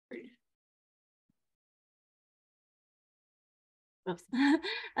Oops.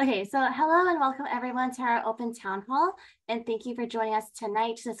 Okay, so hello and welcome everyone to our open town hall. And thank you for joining us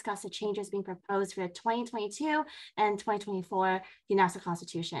tonight to discuss the changes being proposed for the 2022 and 2024 UNAVSA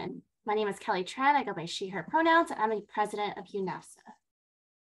Constitution. My name is Kelly Tran. I go by she, her pronouns, and I'm the president of UNAVSA.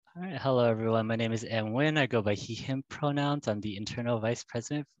 All right, hello everyone. My name is Em Nguyen. I go by he, him pronouns. I'm the internal vice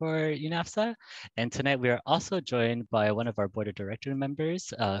president for UNAVSA. And tonight we are also joined by one of our board of director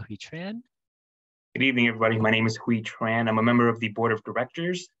members, Hui Tran. Good evening, everybody. My name is Hui Tran. I'm a member of the board of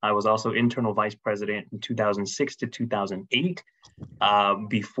directors. I was also internal vice president in 2006 to 2008,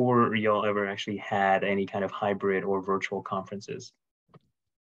 before y'all ever actually had any kind of hybrid or virtual conferences. All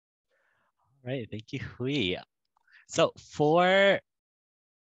right, thank you, Hui. So for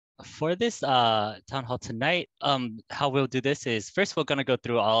this town hall tonight, how we'll do this is first we're going to go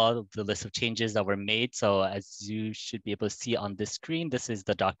through all of the list of changes that were made. So as you should be able to see on this screen, this is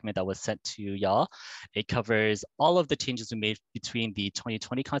the document that was sent to y'all. It covers all of the changes we made between the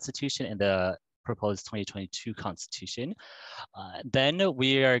 2020 Constitution and the proposed 2022 Constitution. Then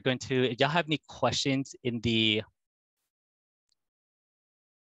we are going to, if y'all have any questions in the,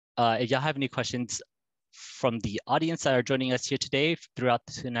 if y'all have any questions from the audience that are joining us here today throughout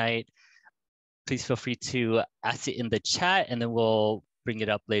tonight, please feel free to ask it in the chat and then we'll bring it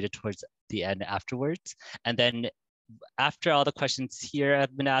up later towards the end afterwards. And then after all the questions here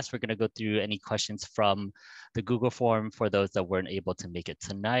have been asked, we're going to go through any questions from the Google form for those that weren't able to make it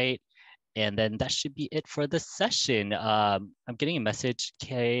tonight. And then that should be it for the session. I'm getting a message,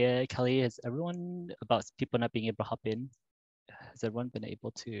 Kelly, is everyone about people not being able to hop in? Has everyone been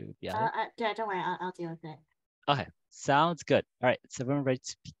able to be added? Don't worry, I'll deal with it. Okay, sounds good. All right, so everyone ready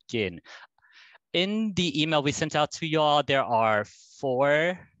to begin. In the email we sent out to y'all, there are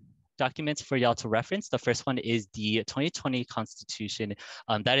 4 documents for y'all to reference. The first one is the 2020 Constitution.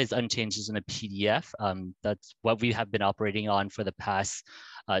 That is unchanged as in a PDF. That's what we have been operating on for the past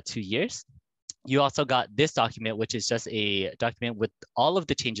 2 years. You also got this document, which is just a document with all of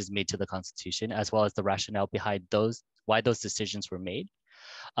the changes made to the Constitution, as well as the rationale behind those, why those decisions were made.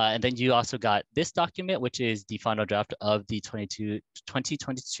 And then you also got this document, which is the final draft of the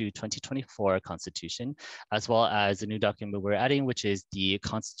 2022-2024 Constitution, as well as a new document we're adding, which is the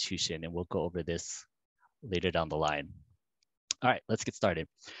Constitution. And we'll go over this later down the line. All right, let's get started.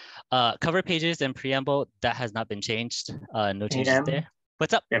 Cover pages and preamble, that has not been changed. No changes there.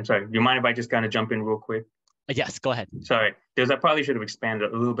 What's up? I'm sorry. Do you mind if I just kind of jump in real quick? Yes, go ahead. Sorry, I probably should have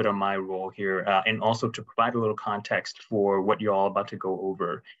expanded a little bit on my role here and also to provide a little context for what you're all about to go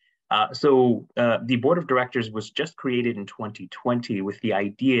over. So the board of directors was just created in 2020 with the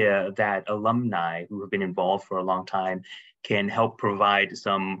idea that alumni who have been involved for a long time can help provide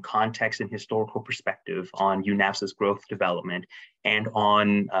some context and historical perspective on UNAVSA's growth development and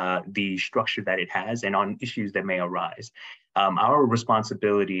on the structure that it has and on issues that may arise. Our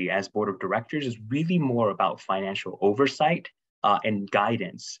responsibility as board of directors is really more about financial oversight and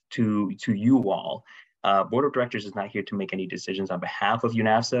guidance to you all. Board of directors is not here to make any decisions on behalf of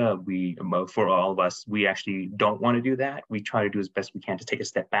UNAVSA. For all of us, we actually don't want to do that. We try to do as best we can to take a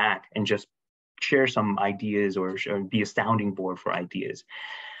step back and just share some ideas or be a sounding board for ideas.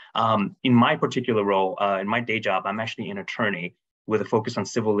 In my particular role, in my day job, I'm actually an attorney with a focus on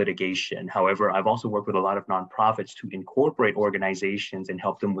civil litigation. However, I've also worked with a lot of nonprofits to incorporate organizations and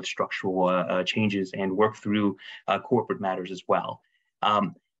help them with structural changes and work through corporate matters as well.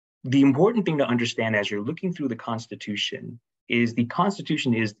 The important thing to understand as you're looking through the Constitution is the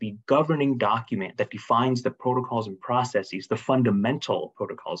Constitution is the governing document that defines the protocols and processes, the fundamental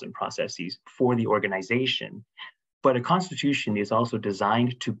protocols and processes for the organization. But a Constitution is also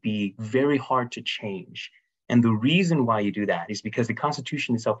designed to be very hard to change. And the reason why you do that is because the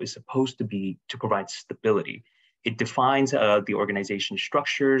Constitution itself is supposed to provide stability. It defines the organization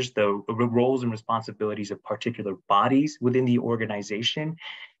structures, the roles and responsibilities of particular bodies within the organization.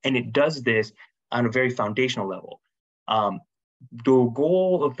 And it does this on a very foundational level. The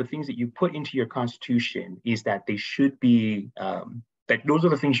goal of the things that you put into your Constitution is that they should be, that those are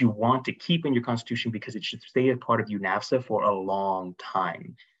the things you want to keep in your Constitution because it should stay a part of UNAVSA for a long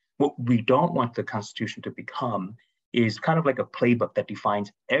time. What we don't want the Constitution to become is kind of like a playbook that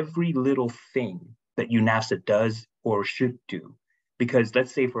defines every little thing that UNAVSA does or should do. Because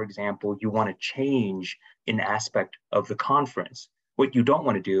let's say, for example, you want to change an aspect of the conference. What you don't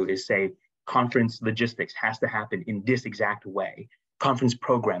want to do is say, conference logistics has to happen in this exact way. Conference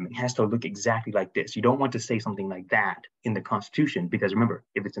programming has to look exactly like this. You don't want to say something like that in the Constitution, because remember,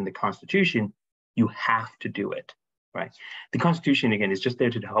 if it's in the Constitution, you have to do it. Right. The Constitution, again, is just there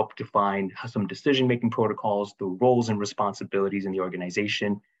to help define some decision-making protocols, the roles and responsibilities in the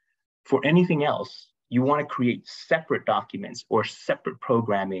organization. For anything else, You want to create separate documents or separate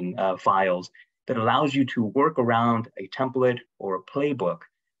programming files that allows you to work around a template or a playbook,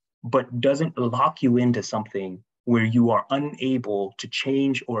 but doesn't lock you into something where you are unable to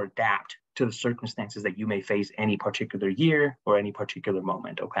change or adapt to the circumstances that you may face any particular year or any particular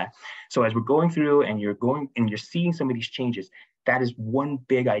moment, okay? So as we're going through and you're seeing some of these changes, that is one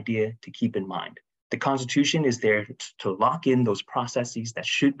big idea to keep in mind. The Constitution is there to lock in those processes that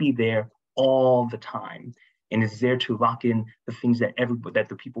should be there all the time, and it's there to lock in the things that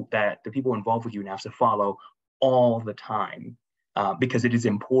the people involved with UNAVSA follow all the time, because it is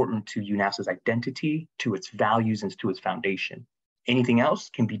important to UNAVSA's identity, to its values, and to its foundation. Anything else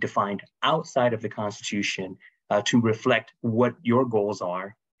can be defined outside of the Constitution to reflect what your goals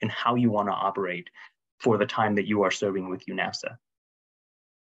are and how you want to operate for the time that you are serving with UNAVSA.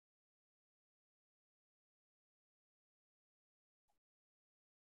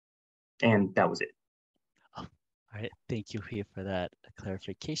 And that was it. Oh, all right, thank you here for that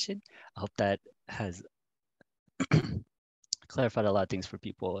clarification. I hope that has clarified a lot of things for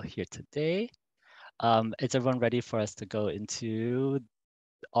people here today. Is everyone ready for us to go into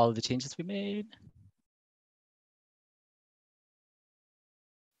all of the changes we made?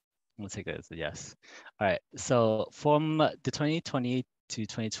 We'll take it as a yes. All right, so from the 2020 to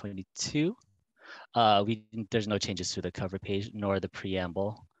 2022, there's no changes to the cover page nor the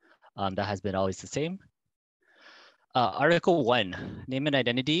preamble. That has been always the same. Article 1, name and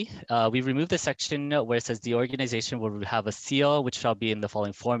identity. We removed the section where it says the organization will have a seal, which shall be in the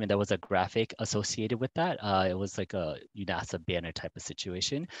following form, and there was a graphic associated with that. It was like a UNAVSA banner type of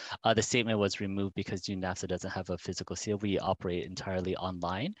situation. The statement was removed because UNAVSA doesn't have a physical seal. We operate entirely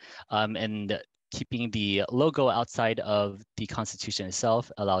online. And keeping the logo outside of the Constitution itself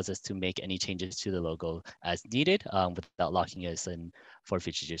allows us to make any changes to the logo as needed without locking us in for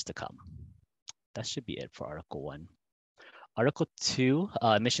future years to come. That should be it for Article 1. Article 2,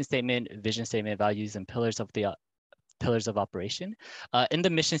 mission statement, vision statement, values, and pillars of operation. In the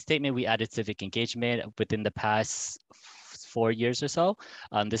mission statement, we added civic engagement within the past 4 years or so.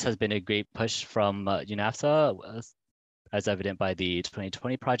 This has been a great push from UNAVSA, as evident by the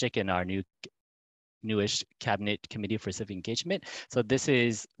 2020 project and our newish cabinet committee for civic engagement. So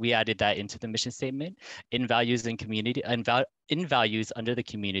we added that into the mission statement. In values and community, in values under the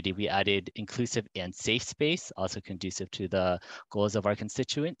community, we added inclusive and safe space, also conducive to the goals of our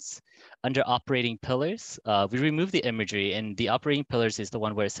constituents. Under operating pillars, we removed the imagery, and the operating pillars is the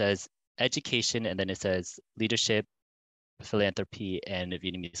one where it says education, and then it says leadership, philanthropy, and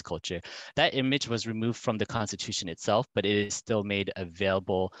Vietnamese culture. That image was removed from the Constitution itself, but it is still made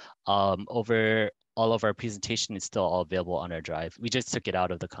available over all of our presentation. Is still all available on our drive. We just took it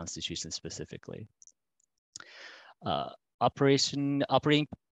out of the Constitution specifically. Operating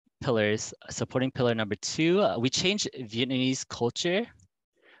pillars, supporting pillar number 2, we changed Vietnamese culture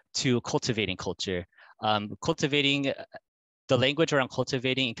to cultivating culture. Cultivating, the language around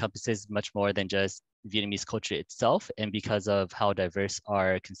cultivating encompasses much more than just Vietnamese culture itself. And because of how diverse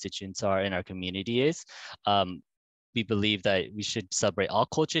our constituents are and our community is, we believe that we should celebrate all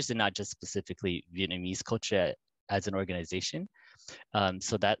cultures and not just specifically Vietnamese culture as an organization.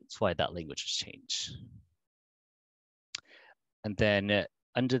 So that's why that language was changed. And then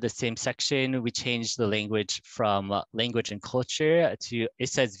under the same section, we changed the language from language and culture to, it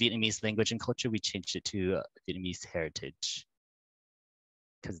says Vietnamese language and culture, we changed it to Vietnamese heritage.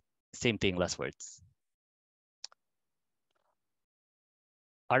 Because same thing, less words.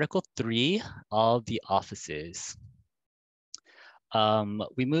 Article 3, all the offices.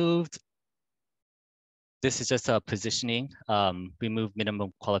 We moved, this is just a positioning. We moved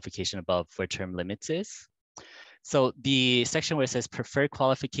minimum qualification above where term limits is. So the section where it says preferred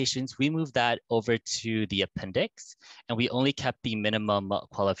qualifications, we moved that over to the appendix, and we only kept the minimum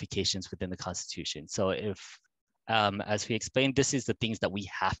qualifications within the Constitution. So if, as we explained, this is the things that we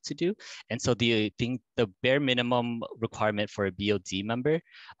have to do. And so the bare minimum requirement for a BOD member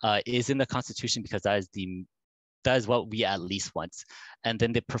is in the Constitution, because that is what we at least want. And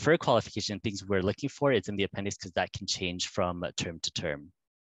then the preferred qualification things we're looking for is in the appendix, because that can change from term to term.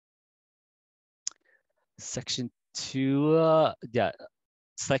 Section 2,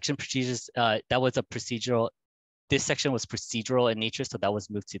 selection procedures, that was a procedural, this section was procedural in nature, so that was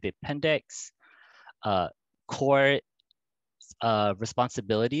moved to the appendix. Core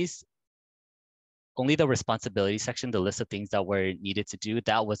responsibilities, only the responsibility section, the list of things that were needed to do,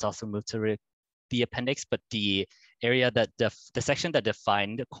 that was also moved to the appendix, but the area that the section that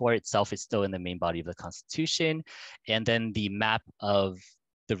defined the core itself is still in the main body of the Constitution. And then the map of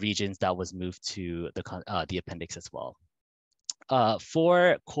the regions, that was moved to the appendix as well.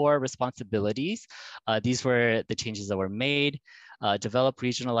 for core responsibilities, these were the changes that were made. Develop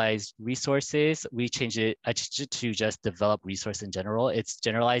regionalized resources. I changed it to just develop resource in general. It's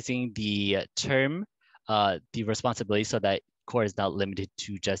generalizing the term, the responsibility, so that core is not limited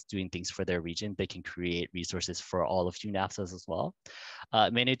to just doing things for their region. They can create resources for all of UNAVSAs as well.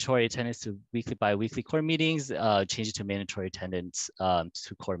 Mandatory attendance to weekly, bi-weekly core meetings, change it to mandatory attendance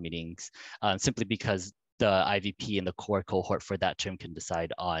to core meetings, simply because the IVP and the core cohort for that term can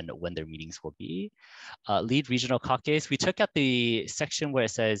decide on when their meetings will be. Lead regional caucus, we took out the section where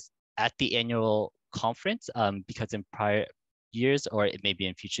it says at the annual conference, because in prior years, or it may be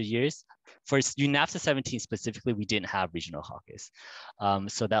in future years, for UNAVSA 17 specifically, we didn't have regional caucus.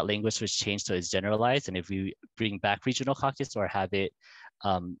 So that language was changed so it's generalized. And if we bring back regional caucus or have it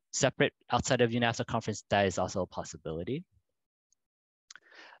separate outside of UNAVSA conference, that is also a possibility.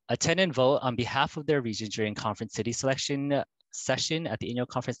 Attend and vote on behalf of their region during conference city selection session at the annual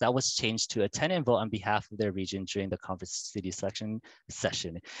conference. That was changed to attend and vote on behalf of their region during the conference city selection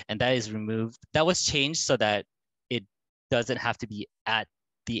session. And that is removed. That was changed so that it doesn't have to be at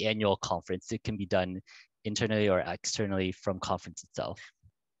the annual conference. It can be done internally or externally from conference itself.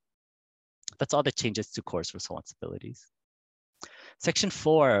 That's all the changes to course responsibilities. Section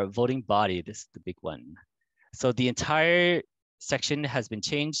 4, voting body. This is the big one. So the entire section has been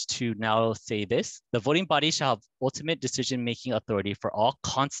changed to now say this: the voting body shall have ultimate decision-making authority for all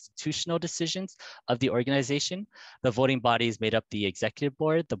constitutional decisions of the organization. The voting body is made up the executive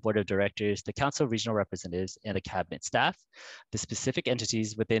board, the board of directors, the council of regional representatives, and the cabinet staff. The specific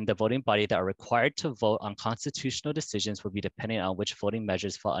entities within the voting body that are required to vote on constitutional decisions will be dependent on which voting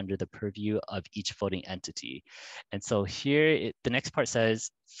measures fall under the purview of each voting entity. And so here, the next part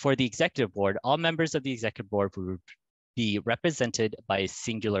says, for the executive board, all members of the executive board will be represented by a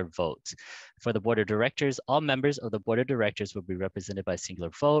singular vote. For the board of directors, all members of the board of directors will be represented by a singular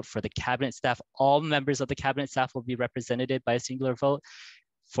vote. For the cabinet staff, all members of the cabinet staff will be represented by a singular vote.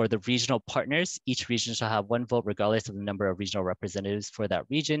 For the regional partners, each region shall have one vote regardless of the number of regional representatives for that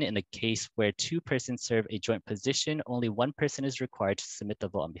region. In the case where two persons serve a joint position, only one person is required to submit the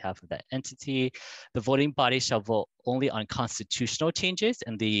vote on behalf of that entity. The voting body shall vote only on constitutional changes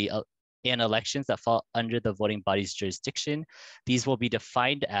and elections that fall under the voting body's jurisdiction. These will be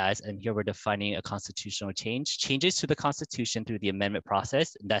defined as, and here we're defining a constitutional change, changes to the Constitution through the amendment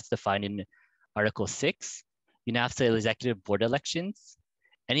process, and that's defined in Article 6, UNAVSA executive board elections,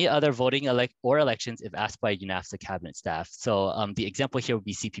 any other voting elections if asked by UNAVSA cabinet staff. So the example here would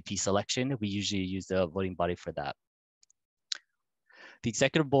be CPP selection. We usually use the voting body for that. The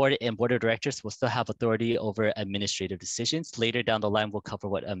executive board and board of directors will still have authority over administrative decisions. Later down the line, we'll cover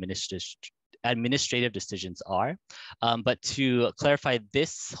what administrative decisions are. But to clarify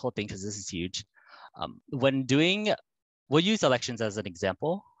this whole thing, because this is huge, we'll use elections as an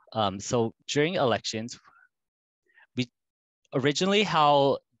example. So during elections, originally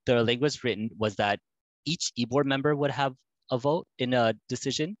how the language was written was that each e-board member would have a vote in a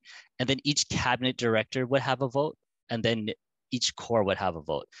decision, and then each cabinet director would have a vote, and then each core would have a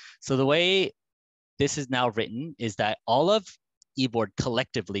vote. So the way this is now written is that all of e-board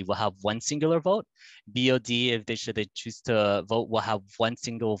collectively will have one singular vote. BOD, if they choose to vote, will have one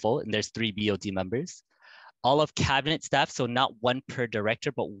single vote, and there's 3 BOD members. All of cabinet staff, so not one per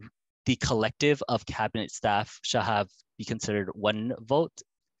director, but the collective of cabinet staff shall be considered one vote.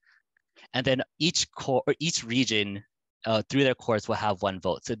 And then each core or each region through their cores will have one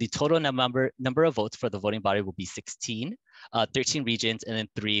vote. So the total number of votes for the voting body will be 16, 13 regions, and then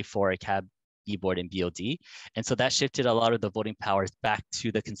 3 for CAB, E-board, and BOD. And so that shifted a lot of the voting powers back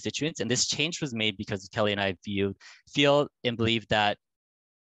to the constituents. And this change was made because Kelly and I feel and believe that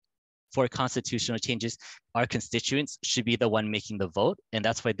for constitutional changes, our constituents should be the one making the vote. And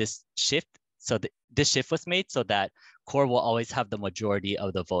that's why this shift, this shift was made so that core will always have the majority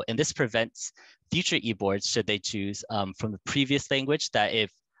of the vote. And this prevents future e-boards, should they choose, from the previous language that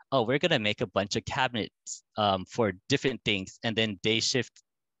if, oh, we're gonna make a bunch of cabinets for different things, and then they shift,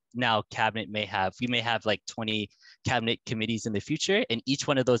 now we may have like 20 cabinet committees in the future, and each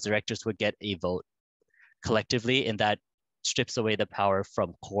one of those directors would get a vote collectively, and that strips away the power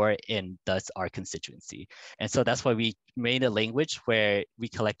from core and thus our constituency. And so that's why we made a language where we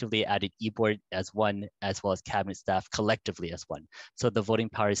collectively added e-board as one, as well as cabinet staff collectively as one. So the voting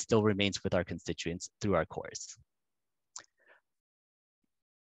power still remains with our constituents through our cores.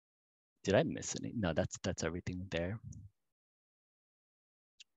 Did I miss any? No, that's everything there.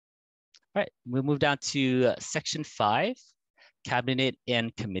 All right, we'll move down to section 5, cabinet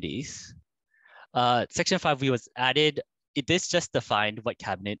and committees. Section 5, we was added, this just defined what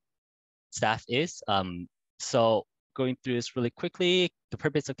cabinet staff is. So going through this really quickly. The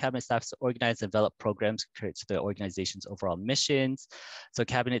purpose of cabinet staff is to organize and develop programs compared to the organization's overall missions. So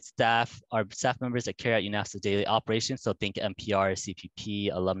cabinet staff are staff members that carry out UNAVSA daily operations. So think NPR,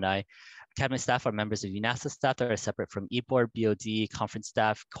 CPP, alumni. Cabinet staff are members of UNAVSA staff that are separate from eboard, BOD, conference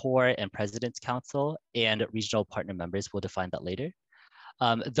staff, CoRR, and President's Council, and regional partner members. We'll define that later.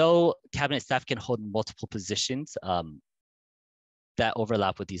 Though cabinet staff can hold multiple positions that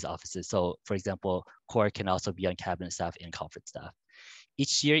overlap with these offices. So for example, CoRR can also be on cabinet staff and conference staff.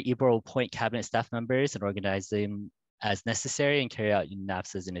 Each year, eboard will appoint cabinet staff members and organize them as necessary and carry out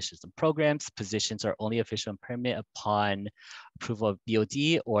UNAVSA's initiatives and programs. Positions are only official and permanent upon approval of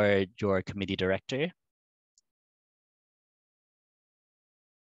BOD or your committee director.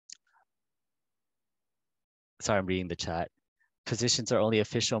 Sorry, I'm reading the chat. Positions are only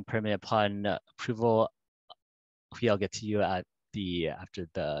official and permanent upon approval. I'll get to you at after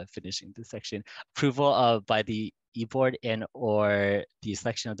the finishing the section. Approval by the eboard and or the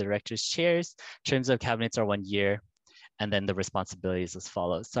selection of the directors chairs. Terms of cabinets are 1 year. And then the responsibilities as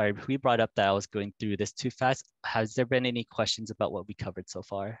follows. Sorry, we brought up that I was going through this too fast. Has there been any questions about what we covered so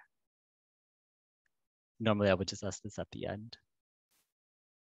far? Normally I would just ask this at the end.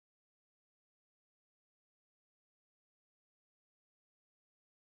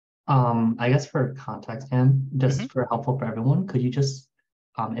 I guess for context, Cam, just for helpful for everyone, could you just,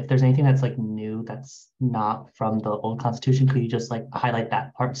 if there's anything that's like new that's not from the old constitution, could you just like highlight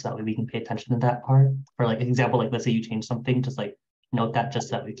that part so that way we can pay attention to that part? For like example, like let's say you change something, just like note that just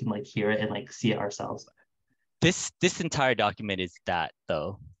so that we can like hear it and like see it ourselves. This entire document is that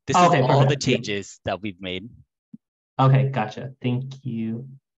though. This is all perfect. The changes that we've made. Okay, gotcha. Thank you.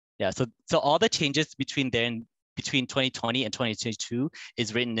 Yeah, so all the changes between 2020 and 2022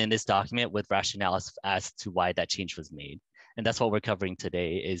 is written in this document with rationales as to why that change was made. And that's what we're covering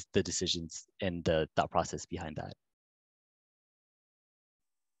today is the decisions and the thought process behind that.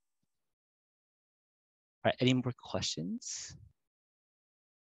 All right, any more questions?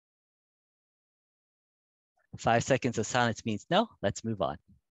 5 seconds of silence means no, let's move on.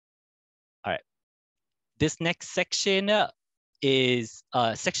 All right, this next section is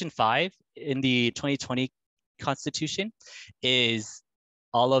section 5 in the 2020 Constitution is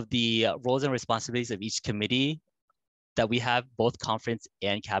all of the roles and responsibilities of each committee that we have, both conference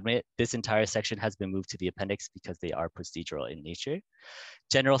and cabinet. This entire section has been moved to the appendix because they are procedural in nature.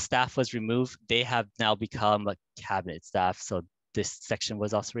 General staff was removed. They have now become cabinet staff, so this section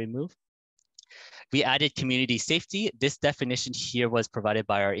was also removed. We added community safety. This definition here was provided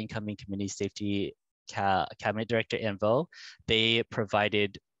by our incoming community safety cabinet director, Anvo. They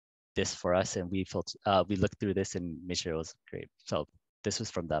provided this for us and we looked through this and made sure it was great. So this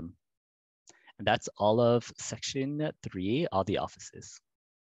was from them. And that's all of section 3, all the offices.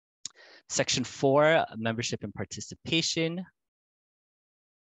 Section 4, membership and participation.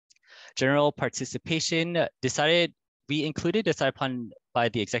 General participation we included decided upon by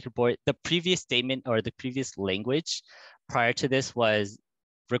the executive board. The previous statement or the previous language prior to this was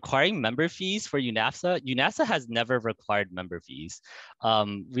requiring member fees for UNAVSA. UNAVSA has never required member fees.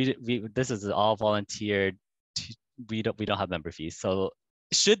 This is all volunteered. We don't have member fees. So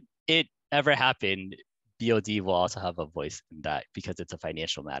should it ever happen, BOD will also have a voice in that because it's a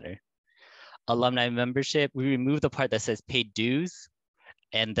financial matter. Alumni membership, we removed the part that says paid dues,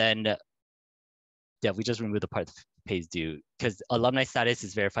 and then we just removed the part that pays due because alumni status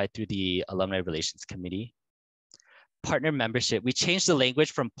is verified through the Alumni Relations Committee. Partner membership, we changed the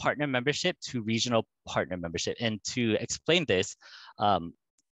language from partner membership to regional partner membership. And to explain this,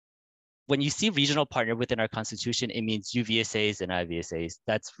 when you see regional partner within our constitution, it means UVSAs and IVSAs.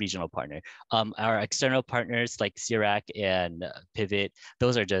 That's regional partner. Our external partners like CIRAC and Pivot,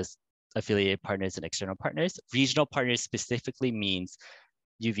 those are just affiliated partners and external partners. Regional partners specifically means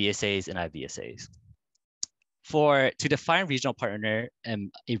UVSAs and IVSAs. To define regional partner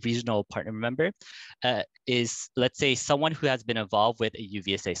and a regional partner member is, let's say, someone who has been involved with a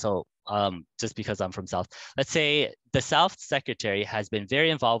UVSA. So just because I'm from South, let's say the South Secretary has been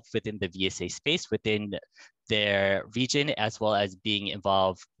very involved within the VSA space within their region, as well as being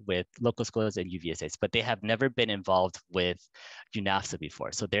involved with local schools and UVSAs, but they have never been involved with UNAVSA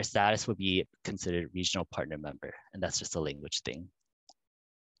before. So their status would be considered regional partner member, and that's just a language thing.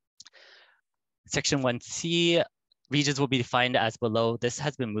 Section 1C, regions will be defined as below. This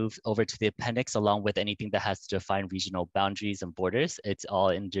has been moved over to the appendix along with anything that has to define regional boundaries and borders. It's all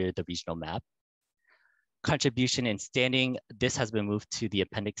under the regional map. Contribution and standing, this has been moved to the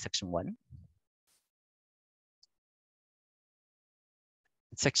appendix section 1.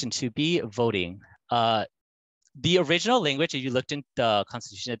 Section 2B, voting. the original language, if you looked in the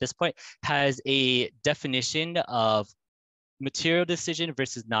Constitution at this point, has a definition of material decision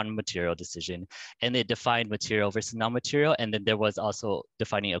versus non-material decision, and it defined material versus non-material, and then there was also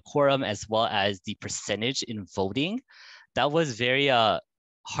defining a quorum as well as the percentage in voting. That was very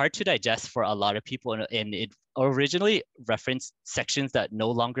hard to digest for a lot of people, and it originally referenced sections that no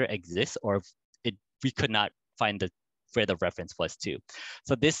longer exist, or we could not find where the reference was to.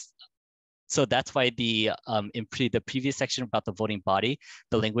 So that's why the previous section about the voting body,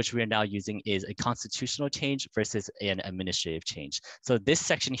 the language we are now using is a constitutional change versus an administrative change. So this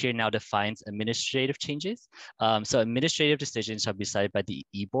section here now defines administrative changes. So administrative decisions shall be decided by the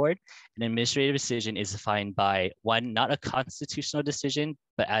e-board. An administrative decision is defined by one, not a constitutional decision,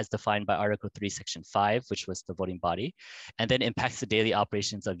 but as defined by Article 3, Section 5, which was the voting body, and then impacts the daily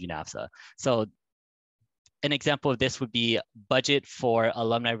operations of UNAVSA. So an example of this would be budget for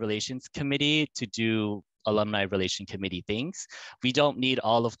Alumni Relations Committee to do Alumni Relation Committee things. We don't need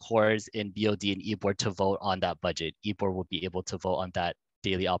all of CoRRs in BOD and eboard to vote on that budget. Eboard will be able to vote on that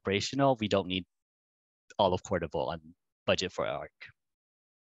daily operational. We don't need all of CoRR to vote on budget for ARC.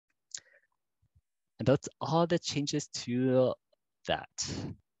 And that's all the changes to that.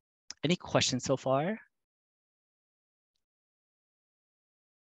 Any questions so far?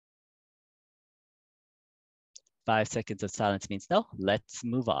 5 seconds of silence means no. Let's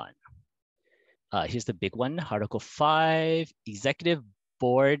move on. Here's the big one, Article 5, Executive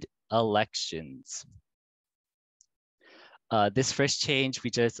Board Elections. This first change, we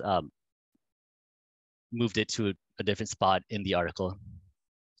just moved it to a different spot in the article.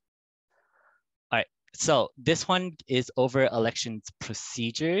 All right, so this one is over elections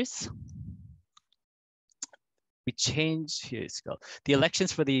procedures. We change, here's go. The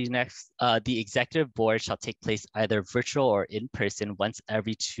elections for the executive board shall take place either virtual or in person once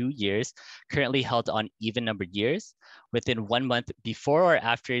every 2 years, currently held on even numbered years, within 1 month before or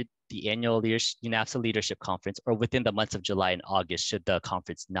after the annual UNAVSA Leadership Conference, or within the months of July and August should the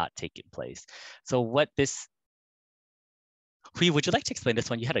conference not take place. So what this, Hui, would you like to explain this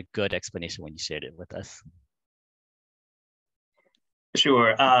one? You had a good explanation when you shared it with us.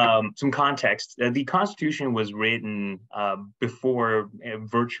 Sure. Some context. The Constitution was written before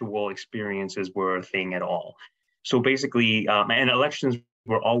virtual experiences were a thing at all. So basically, and elections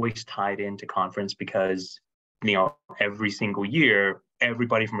were always tied into conference because, you know, every single year,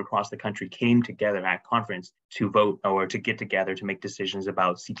 everybody from across the country came together at conference to vote or to get together to make decisions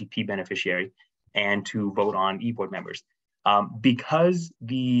about CTP beneficiary and to vote on e-board members. Because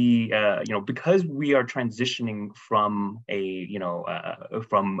because we are transitioning from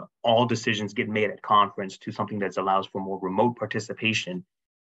from all decisions get made at conference to something that allows for more remote participation,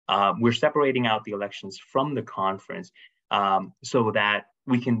 we're separating out the elections from the conference so that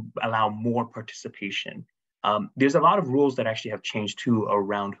we can allow more participation. There's a lot of rules that actually have changed too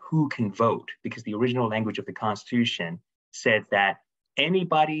around who can vote, because the original language of the Constitution said that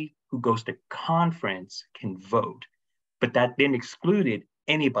anybody who goes to conference can vote. But that then excluded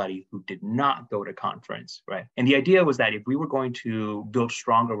anybody who did not go to conference, right? And the idea was that if we were going to build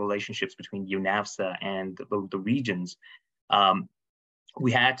stronger relationships between UNAVSA and the regions,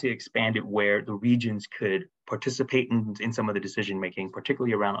 we had to expand it where the regions could participate in some of the decision-making,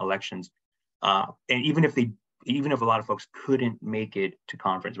 particularly around elections. And even if a lot of folks couldn't make it to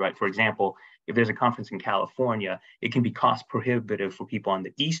conference, right? For example, if there's a conference in California, it can be cost prohibitive for people on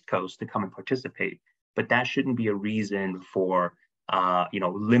the East Coast to come and participate. But that shouldn't be a reason for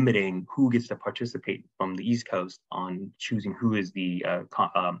limiting who gets to participate from the East Coast on choosing who is the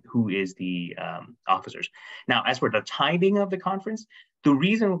officers. Now, as for the timing of the conference, the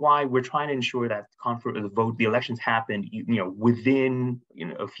reason why we're trying to ensure that the elections happen, within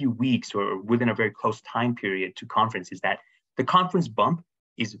a few weeks or within a very close time period to conference, is that the conference bump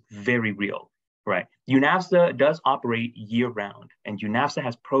is very real. Right. UNAVSA does operate year round, and UNAVSA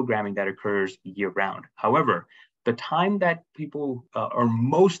has programming that occurs year round. However, the time that people are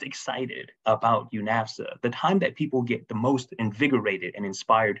most excited about UNAVSA, the time that people get the most invigorated and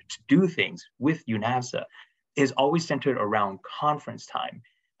inspired to do things with UNAVSA is always centered around conference time.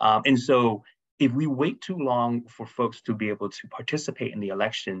 And so if we wait too long for folks to be able to participate in the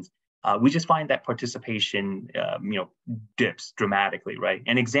elections, we just find that participation, dips dramatically, right?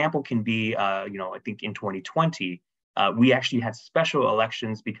 An example can be, I think in 2020, we actually had special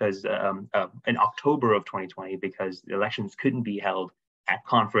elections because in October of 2020, because the elections couldn't be held at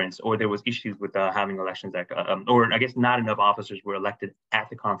conference, or there was issues with having elections at, or I guess not enough officers were elected at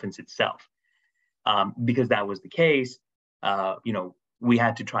the conference itself. Because that was the case, we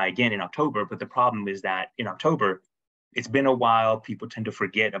had to try again in October, but the problem is that in October, it's been a while, people tend to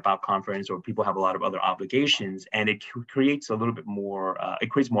forget about conference, or people have a lot of other obligations, and it creates a little bit more, it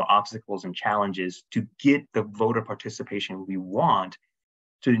creates more obstacles and challenges to get the voter participation we want,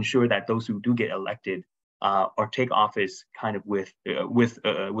 to ensure that those who do get elected or take office kind of with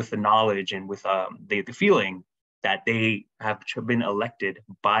the knowledge and with the feeling that they have been elected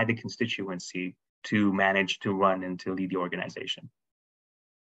by the constituency to manage, to run, and to lead the organization.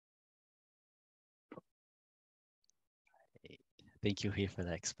 Thank you, Hui, for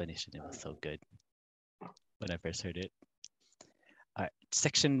that explanation. It was so good when I first heard it. All right,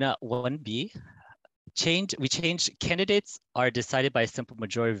 section 1B. We changed candidates are decided by a simple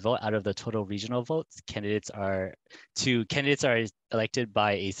majority vote out of the total regional votes. Candidates are elected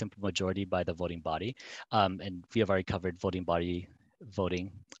by a simple majority by the voting body. And we have already covered voting body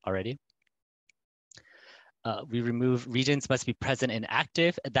voting already. We remove regions must be present and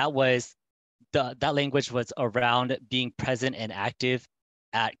active. That language was around being present and active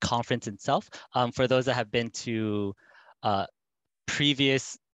at conference itself. For those that have been to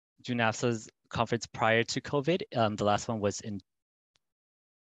previous UNAVSA's conference prior to COVID, the last one was in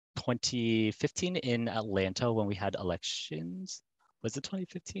 2015 in Atlanta when we had elections. Was it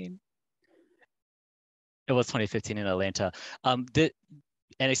 2015? It was 2015 in Atlanta. And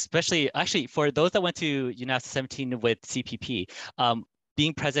especially, actually, for those that went to UNAVSA 17 with CPP,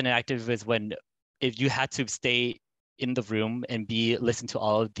 being present and active is when, if you had to stay in the room and listen to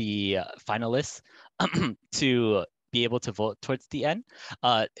all of the finalists to be able to vote towards the end.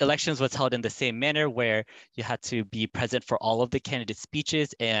 Elections was held in the same manner, where you had to be present for all of the candidate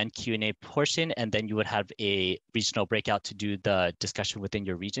speeches and Q&A portion, and then you would have a regional breakout to do the discussion within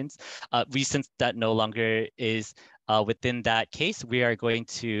your regions. Since that no longer is within that case, we are going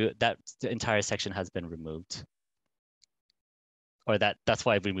to, the entire section has been removed. Or that's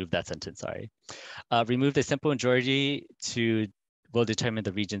why I removed that sentence, sorry. Remove the simple majority will determine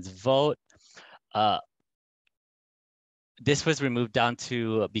the region's vote. This was removed down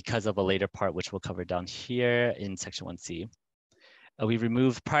to because of a later part, which we'll cover down here in section 1C. We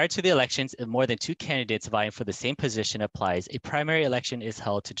remove prior to the elections, if more than 2 candidates vying for the same position applies, a primary election is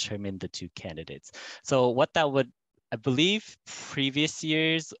held to determine the 2 candidates. So what that would, I believe previous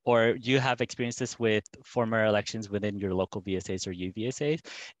years, or you have experienced this with former elections within your local VSAs or UVSAs,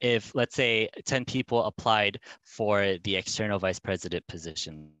 if let's say 10 people applied for the external vice president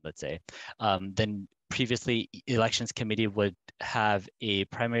position, let's say, then previously elections committee would have a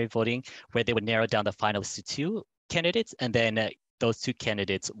primary voting where they would narrow down the finalists to 2 candidates, and then those 2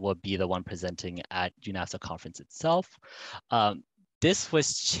 candidates would be the one presenting at UNAVSA conference itself. This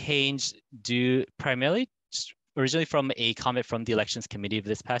was changed due primarily originally from a comment from the elections committee of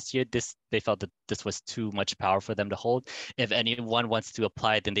this past year. They felt that this was too much power for them to hold. If anyone wants to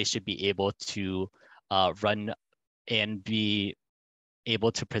apply, then they should be able to run and be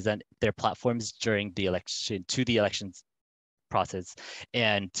able to present their platforms during the election, to the elections process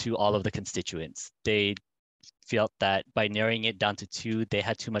and to all of the constituents. They felt that by narrowing it down to 2, they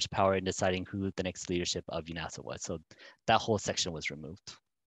had too much power in deciding who the next leadership of UNAVSA was. So that whole section was removed.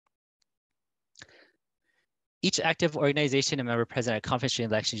 Each active organization and member present at conference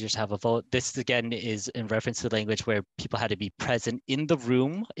during elections years have a vote. This again is in reference to the language where people had to be present in the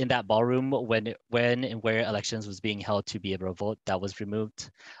room, in that ballroom when and where elections was being held to be able to vote. That was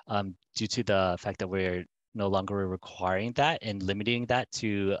removed due to the fact that we're no longer requiring that and limiting that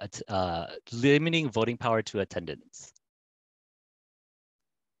to limiting voting power to attendance.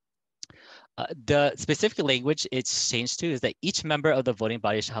 The specific language it's changed to is that each member of the voting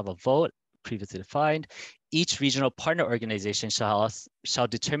body shall have a vote, previously defined. Each regional partner organization shall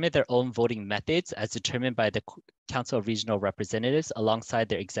determine their own voting methods as determined by the Council of Regional Representatives alongside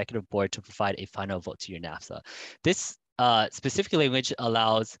their executive board to provide a final vote to UNAVSA. This specific language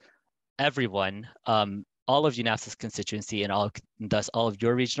allows everyone, all of UNAVSA's constituency and thus all of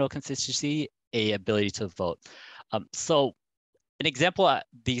your regional constituency, a ability to vote. So the example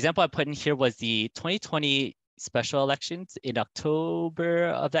I put in here was the 2020 special elections in October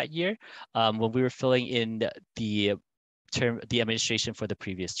of that year, when we were filling in the administration for the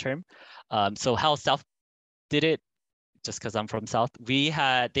previous term. So how South did it, just because I'm from South, they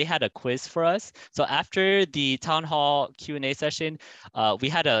had a quiz for us. So after the town hall Q&A session, we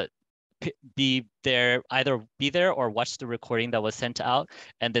had to either be there or watch the recording that was sent out,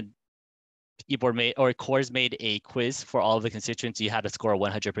 and then CoRRs made a quiz for all of the constituents. You had to score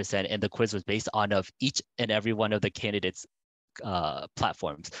 100%, and the quiz was based on of each and every one of the candidates'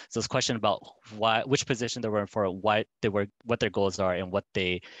 platforms. So it's a question about which position they were in for, what their goals are, and what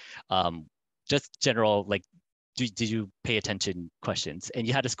they just general like did you pay attention questions. And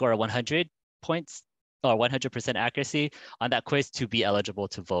you had to score 100 points or 100% accuracy on that quiz to be eligible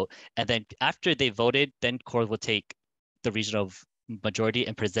to vote. And then after they voted, then CoRR will take the regional majority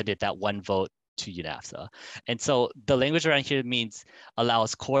and presented that one vote to UNAVSA. And so the language around here means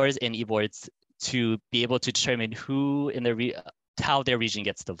allows CoRRs and eboards to be able to determine who in the how their region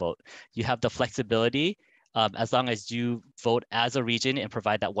gets to vote. You have the flexibility as long as you vote as a region and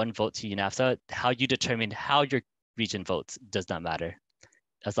provide that one vote to UNAVSA. How you determine how your region votes does not matter,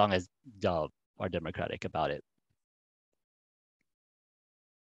 as long as y'all are democratic about it.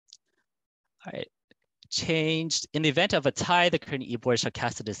 All right. Changed in the event of a tie, the current eboard shall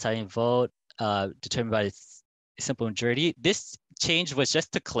cast a deciding vote determined by a simple majority. This change was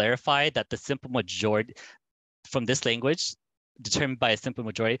just to clarify that the simple majority from this language determined by a simple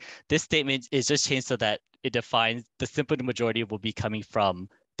majority. This statement is just changed so that it defines the simple majority will be coming from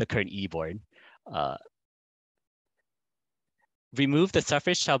the current eboard. Remove the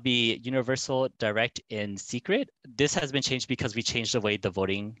suffrage shall be universal, direct, and secret. This has been changed because we changed the way the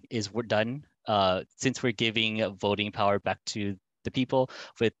voting is done. Since we're giving voting power back to the people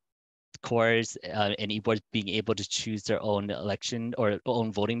with CoRRs and eboards being able to choose their own election or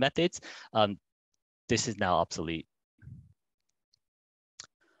own voting methods, this is now obsolete.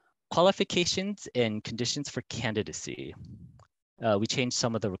 Qualifications and conditions for candidacy. We changed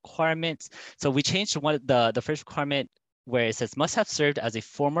some of the requirements. So we changed one the first requirement where it says must have served as a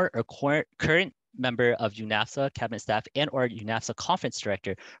former or current member of UNAVSA cabinet staff and or UNAVSA conference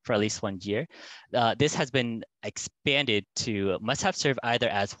director for at least 1 year. This has been expanded to must have served either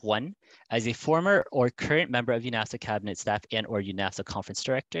as one, as a former or current member of UNAVSA cabinet staff and or UNAVSA conference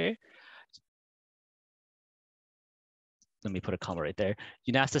director. Let me put a comma right there.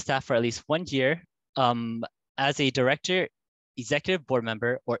 UNAVSA staff for at least 1 year, as a director, executive board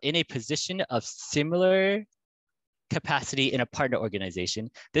member, or in a position of similar capacity in a partner organization.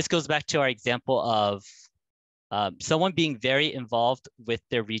 This goes back to our example of someone being very involved with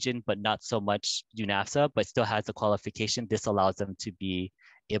their region, but not so much UNAVSA, but still has the qualification. This allows them to be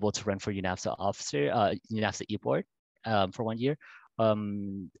able to run for UNAVSA officer, UNAVSA eboard for 1 year.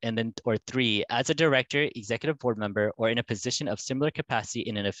 And then, or 3, as a director, executive board member, or in a position of similar capacity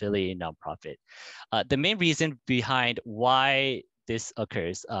in an affiliated nonprofit. The main reason behind why this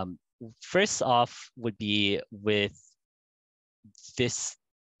occurs, first off would be with this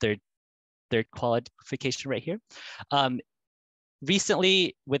third qualification right here.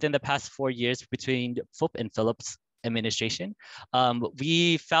 Recently, within the past 4 years between Foop and Phillips administration,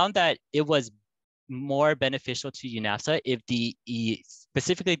 we found that it was more beneficial to UNAVSA if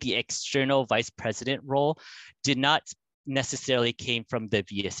specifically the external vice president role did not necessarily came from the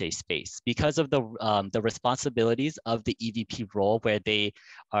VSA space because of the responsibilities of the EVP role, where they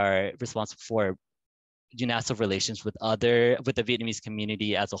are responsible for UNAVSA relations with the Vietnamese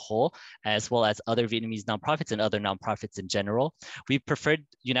community as a whole, as well as other Vietnamese nonprofits and other nonprofits in general.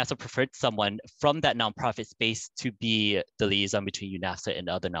 UNAVSA preferred someone from that nonprofit space to be the liaison between UNAVSA and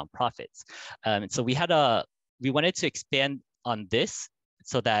other nonprofits. So we wanted to expand on this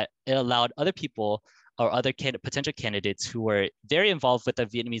so that it allowed other people or other potential candidates who were very involved with the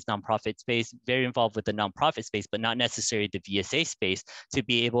Vietnamese nonprofit space, very involved with the nonprofit space, but not necessarily the VSA space, to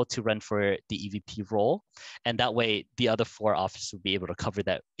be able to run for the EVP role. And that way, the other 4 officers would be able to cover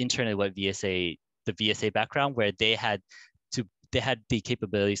that internally with the VSA background, where they had the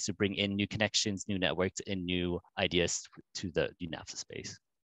capabilities to bring in new connections, new networks, and new ideas to the UNAVSA space.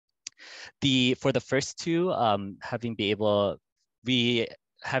 For the first 2,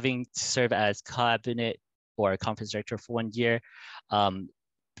 having to serve as cabinet or conference director for 1 year,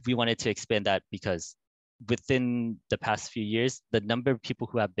 we wanted to expand that because within the past few years, the number of people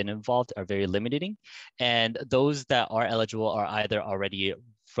who have been involved are very limiting. And those that are eligible are either already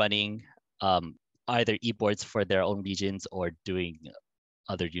running either eboards for their own regions or doing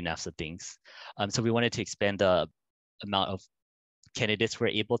other UNAVSA things. So we wanted to expand the amount of candidates we're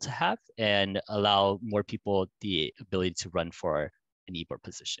able to have and allow more people the ability to run for an eboard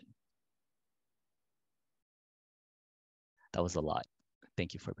position. That was a lot.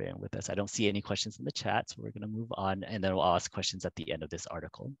 Thank you for bearing with us. I don't see any questions in the chat, so we're going to move on, and then we'll ask questions at the end of this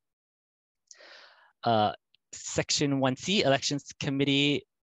article. Section 1C, Elections Committee,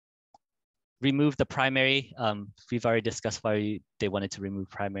 remove the primary. We've already discussed why they wanted to remove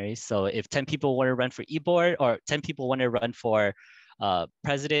primaries. So if 10 people want to run for eboard, or 10 people want to run for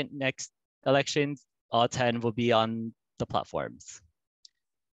president next elections, all 10 will be on the platforms.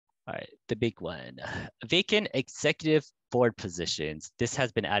 All right, the big one, vacant executive board positions. This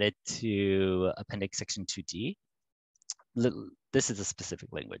has been added to Appendix Section 2D. this is a specific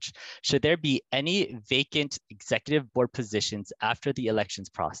language. Should there be any vacant executive board positions after the elections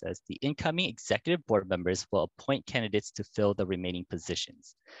process, the incoming executive board members will appoint candidates to fill the remaining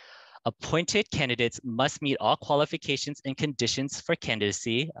positions. Appointed candidates must meet all qualifications and conditions for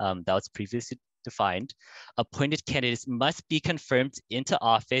candidacy that was previously defined. Appointed candidates must be confirmed into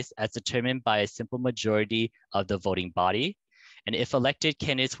office as determined by a simple majority of the voting body. And if elected,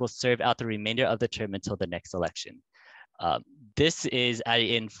 candidates will serve out the remainder of the term until the next election. This is added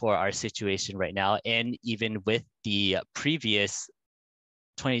in for our situation right now, and even with the previous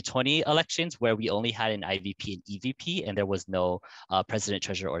 2020 elections where we only had an IVP and EVP and there was no president,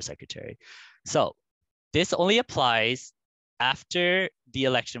 treasurer, or secretary. So this only applies after the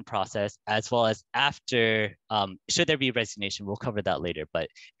election process, as well as after, should there be resignation, we'll cover that later, but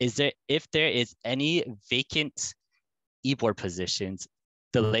if there is any vacant e-board positions,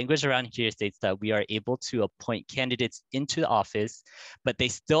 the language around here states that we are able to appoint candidates into the office, but they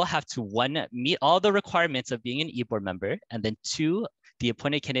still have to, one, meet all the requirements of being an e-board member, and then two, the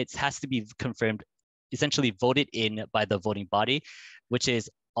appointed candidates has to be confirmed, essentially voted in by the voting body, which is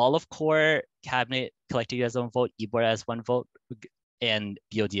all of CoRR, cabinet collectively as one vote, eboard as one vote, and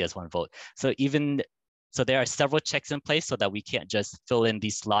BOD as one vote. So there are several checks in place so that we can't just fill in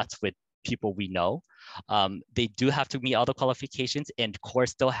these slots with people we know. They do have to meet all the qualifications, and CoRR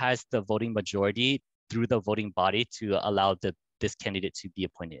still has the voting majority through the voting body to allow this candidate to be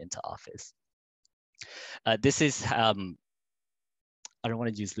appointed into office. This is, I don't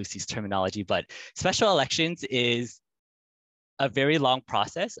want to use Lucy's terminology, but special elections is a very long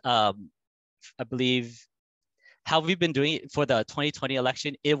process. I believe how we've been doing it for the 2020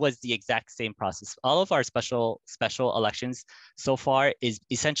 election, it was the exact same process. All of our special elections so far is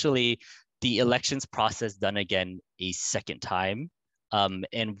essentially the elections process done again a second time.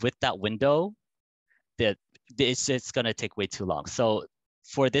 And with that window, it's just gonna take way too long. So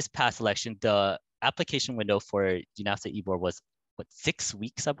for this past election, the application window for UNAVSA eboard was 6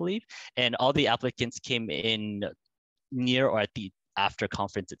 weeks, I believe. And all the applicants came in near or at the after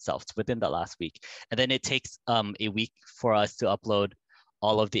conference itself, within the last week. And then it takes a week for us to upload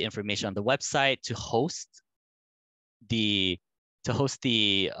all of the information on the website, to host the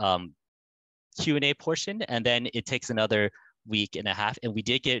Q&A portion. And then it takes another week and a half. And we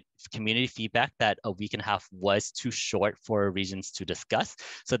did get community feedback that a week and a half was too short for regions to discuss.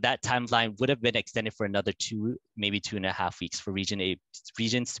 So that timeline would have been extended for another maybe 2.5 weeks for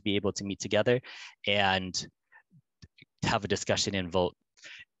regions to be able to meet together and have a discussion and vote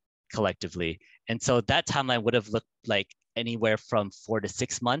collectively. And so that timeline would have looked like anywhere from 4 to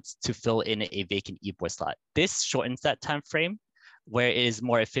 6 months to fill in a vacant eboard slot. This shortens that time frame, where it is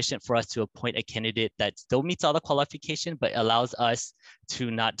more efficient for us to appoint a candidate that still meets all the qualification, but allows us to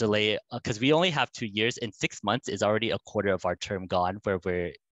not delay, because we only have 2 years, and 6 months is already a quarter of our term gone, where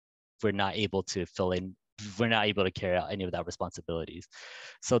we're not able to fill in, we're not able to carry out any of that responsibilities.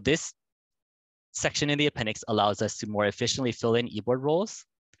 So this section in the appendix allows us to more efficiently fill in eboard roles,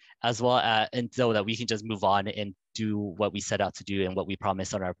 as well as, and so that we can just move on and do what we set out to do and what we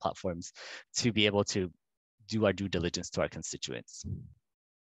promised on our platforms, to be able to do our due diligence to our constituents. I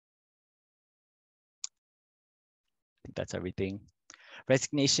think that's everything.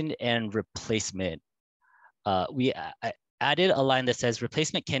 Resignation and replacement. We added a line that says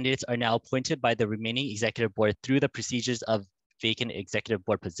replacement candidates are now appointed by the remaining executive board through the procedures of vacant executive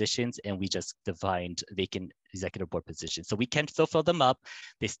board positions, and we just defined vacant executive board positions. So we can still fill them up.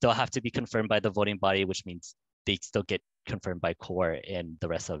 They still have to be confirmed by the voting body, which means they still get confirmed by CoRR and the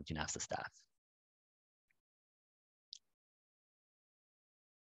rest of UNAVSA staff.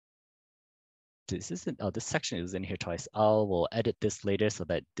 This isn't, oh, this section is in here twice. We'll edit this later so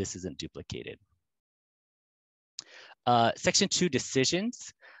that this isn't duplicated. Section 2,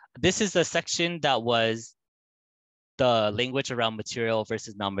 decisions. This is the section that was the language around material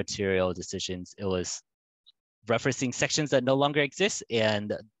versus non-material decisions. It was referencing sections that no longer exist,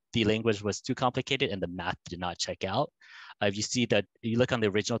 and the language was too complicated and the math did not check out. If you see that, you look on the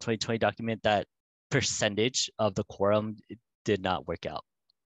original 2020 document, that percentage of the quorum did not work out.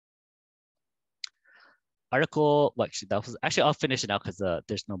 Article, well, actually, I'll finish it out because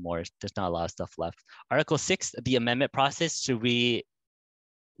there's not a lot of stuff left. Article 6, the amendment process. Should we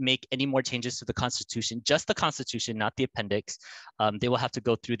make any more changes to the Constitution? Just the Constitution, not the appendix. They will have to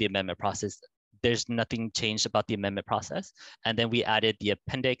go through the amendment process. There's nothing changed about the amendment process. And then we added the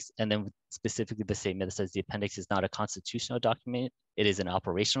appendix, and then specifically the statement that says the appendix is not a constitutional document. It is an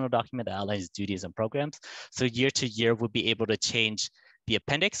operational document that outlines duties and programs. So year to year, we'll be able to change the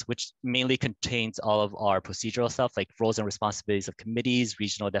appendix, which mainly contains all of our procedural stuff, like roles and responsibilities of committees,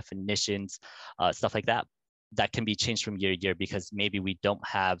 regional definitions, stuff like that. that can be changed from year to year because maybe we don't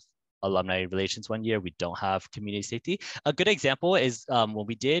have alumni relations one year, we don't have community safety. A good example is when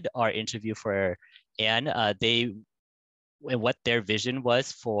we did our interview for Anne, what their vision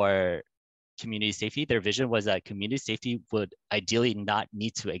was for community safety, their vision was that community safety would ideally not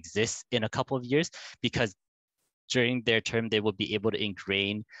need to exist in a couple of years because during their term, they will be able to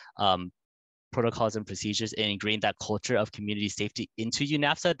ingrain protocols and procedures and ingrain that culture of community safety into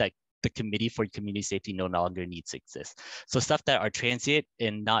UNAVSA that the Committee for Community Safety no longer needs to exist. So stuff that are transient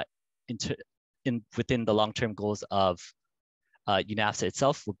and not within the long-term goals of UNAVSA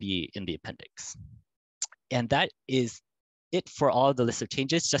itself will be in the appendix. And that is it for all of the list of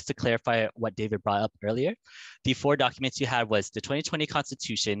changes. Just to clarify what David brought up earlier, the 4 documents you had was the 2020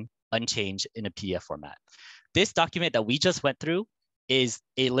 Constitution unchanged in a PDF format. This document that we just went through is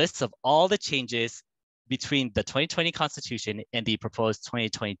a list of all the changes between the 2020 Constitution and the proposed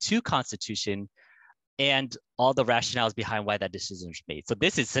 2022 Constitution and all the rationales behind why that decision was made. So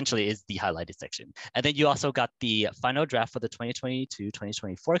this essentially is the highlighted section. And then you also got the final draft for the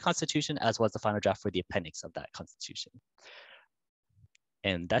 2022-2024 Constitution, as well as the final draft for the appendix of that Constitution.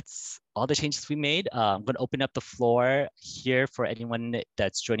 And that's all the changes we made. I'm going to open up the floor here for anyone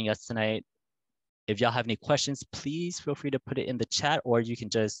that's joining us tonight. If y'all have any questions, please feel free to put it in the chat, or you can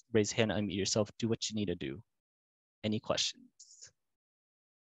just raise your hand, unmute yourself, do what you need to do. Any questions?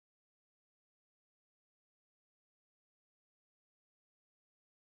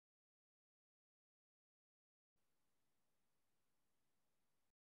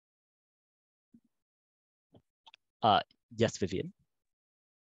 Yes, Vivian.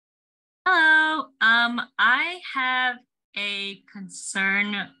 Hello. I have a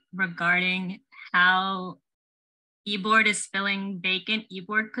concern regarding how eBoard is filling vacant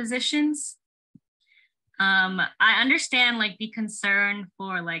eBoard positions. I understand like the concern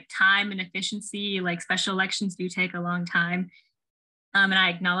for like time and efficiency, like special elections do take a long time. And I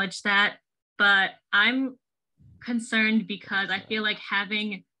acknowledge that, but I'm concerned because I feel like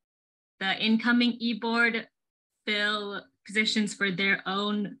having the incoming eBoard fill positions for their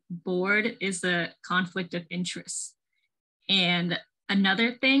own board is a conflict of interest. And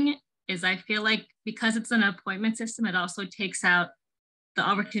another thing is I feel like because it's an appointment system, it also takes out the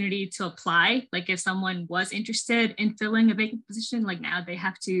opportunity to apply. Like if someone was interested in filling a vacant position, like now they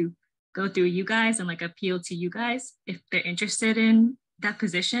have to go through you guys and like appeal to you guys if they're interested in that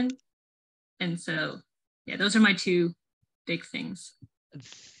position. And so, yeah, those are my 2 big things.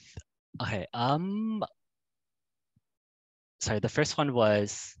 Okay, sorry, the first one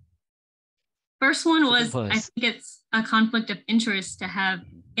was? First one was, I think it's a conflict of interest to have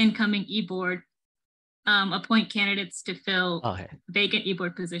incoming eBoard appoint candidates to fill vacant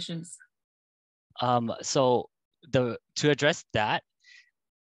eBoard positions. So to address that,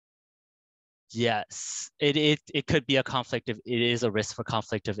 yes, it could be a conflict of, it is a risk for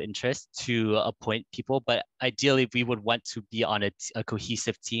conflict of interest to appoint people, but ideally we would want to be on a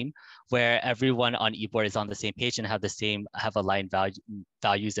cohesive team where everyone on eBoard is on the same page and have aligned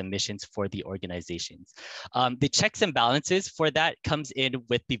values and missions for the organizations. The checks and balances for that comes in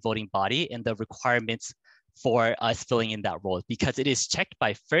with the voting body and the requirements for us filling in that role, because it is checked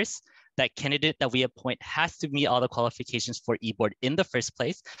by first that candidate that we appoint has to meet all the qualifications for eBoard in the first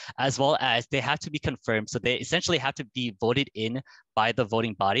place, as well as they have to be confirmed. So they essentially have to be voted in by the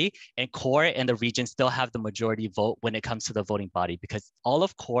voting body, and CoRR and the region still have the majority vote when it comes to the voting body, because all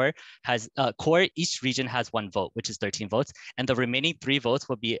of CoRR has, each region has 1 vote, which is 13 votes, and the remaining 3 votes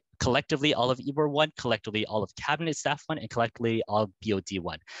will be collectively all of eBoard 1, collectively all of cabinet staff 1, and collectively all of BOD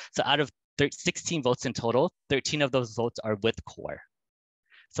 1. So out of 16 votes in total, 13 of those votes are with CoRR.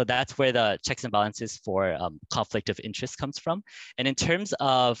 So that's where the checks and balances for conflict of interest comes from. And in terms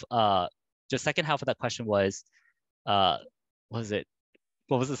of the second half of that question was, what was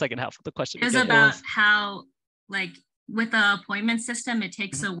the second half of the question? It was about how, like, with the appointment system, it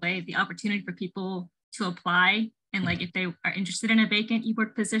takes away the opportunity for people to apply. And like, if they are interested in a vacant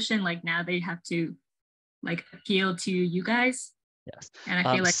eBoard position, like now they have to like appeal to you guys. Yes. And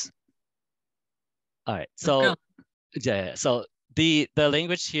I feel like. All right. So, yeah. So the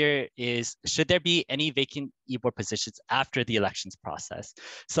language here is, should there be any vacant eBoard positions after the elections process?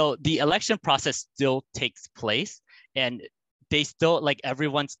 So the election process still takes place, and they still, like,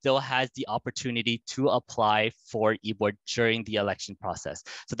 everyone still has the opportunity to apply for eBoard during the election process.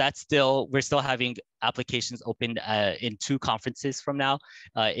 So that's still, we're still having applications open in 2 conferences from now,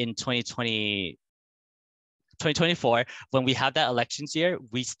 in 2020, 2024, when we have that elections year,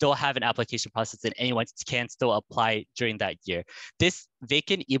 we still have an application process and anyone can still apply during that year. This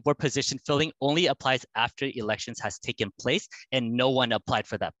vacant e-board position filling only applies after elections has taken place and no one applied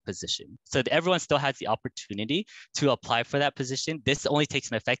for that position. So everyone still has the opportunity to apply for that position. This only takes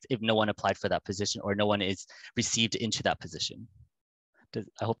an effect if no one applied for that position or no one is received into that position.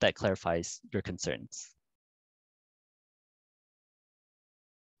 I hope that clarifies your concerns.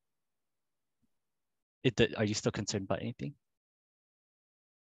 Are you still concerned about anything?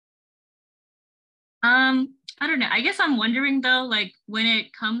 I don't know. I guess I'm wondering though, like when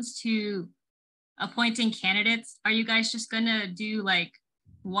it comes to appointing candidates, are you guys just gonna do like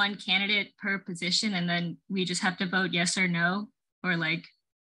one candidate per position and then we just have to vote yes or no? Or like,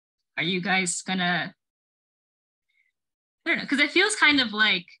 are you guys gonna, I don't know, because it feels kind of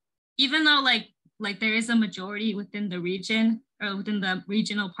like, even though like there is a majority within the region or within the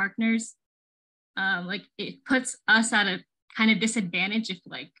regional partners, like it puts us at a kind of disadvantage if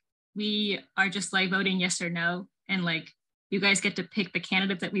like we are just like voting yes or no and like you guys get to pick the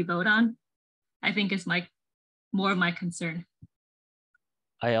candidates that we vote on. I think is more of my concern.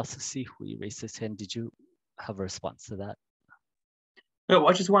 I also see who raised his hand. Did you have a response to that? No,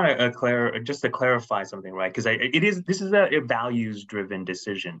 I just want to clarify something, right? Because this is a values-driven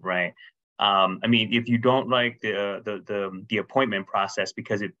decision, right? I mean, if you don't like the appointment process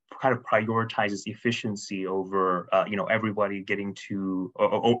because it kind of prioritizes efficiency over everybody getting to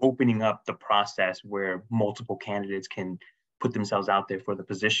or opening up the process where multiple candidates can put themselves out there for the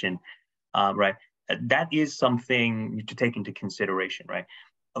position, right? That is something to take into consideration, right?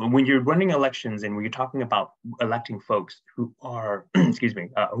 When you're running elections and when you're talking about electing folks who are,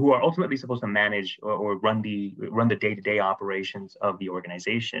 who are ultimately supposed to manage or run the day-to-day operations of the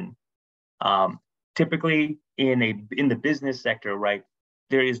organization, typically in the business sector, right,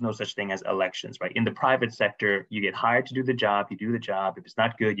 there is no such thing as elections, right? In the private sector, you get hired to do the job, you do the job. If it's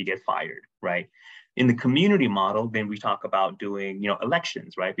not good, you get fired, right? In the community model, then we talk about doing,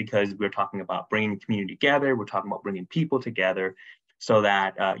 elections, right? Because we're talking about bringing the community together. We're talking about bringing people together so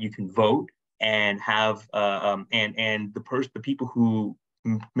that you can vote and have, and the people who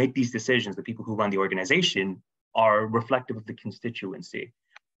make these decisions, the people who run the organization are reflective of the constituency.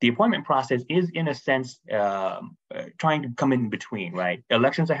 The appointment process is, in a sense, trying to come in between, right?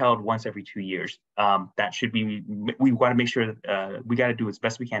 Elections are held once every 2 years. That should be, we want to make sure that we got to do as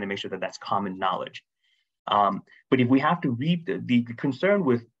best we can to make sure that that's common knowledge. But if we have to read the concern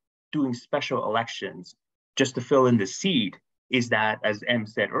with doing special elections just to fill in the seat is that, as Em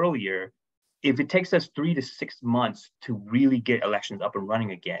said earlier, if it takes us 3 to 6 months to really get elections up and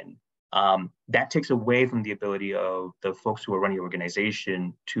running again, that takes away from the ability of the folks who are running the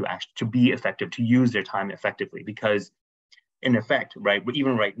organization to be effective, to use their time effectively. Because in effect, right,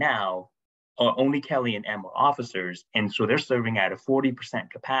 even right now, only Kelly and Em are officers, and so they're serving at a 40%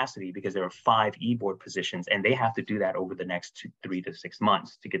 capacity because there are 5 e-board positions, and they have to do that over the next 3 to 6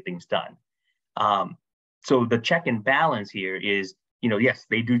 months to get things done. So the check and balance here is, yes,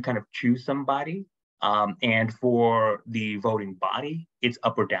 they do kind of choose somebody, and for the voting body, it's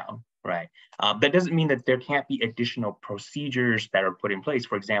up or down. Right. That doesn't mean that there can't be additional procedures that are put in place.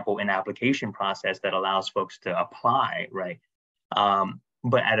 For example, an application process that allows folks to apply, right?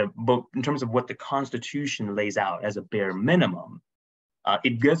 But in terms of what the Constitution lays out as a bare minimum,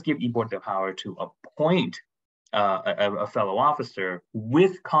 it does give eBoard the power to appoint a fellow officer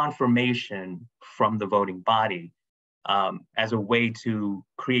with confirmation from the voting body as a way to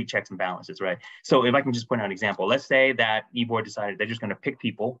create checks and balances, right? So if I can just point out an example, let's say that eBoard decided they're just going to pick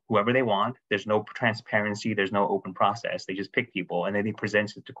people, whoever they want. There's no transparency, there's no open process. They just pick people and then they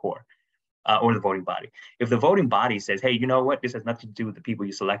present it to CoRR or the voting body. If the voting body says, hey, you know what, this has nothing to do with the people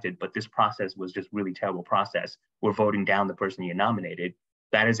you selected, but this process was just really terrible process, we're voting down the person you nominated,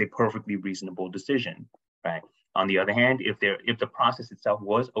 that is a perfectly reasonable decision, right? On the other hand, if the process itself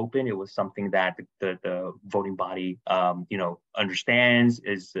was open, it was something that the voting body, understands,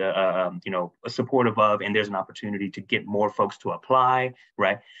 is, supportive of, and there's an opportunity to get more folks to apply,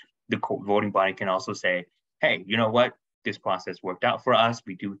 right? The voting body can also say, hey, you know what? This process worked out for us.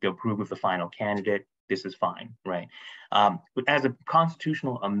 We do approve of the final candidate. This is fine, right? But as a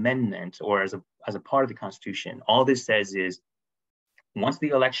constitutional amendment or as a part of the Constitution, all this says is, once the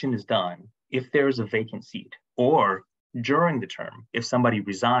election is done, if there is a vacant seat, or during the term, if somebody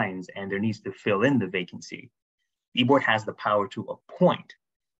resigns and there needs to fill in the vacancy, eBoard has the power to appoint.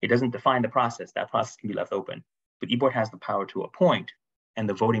 It doesn't define the process. That process can be left open. But eBoard has the power to appoint, and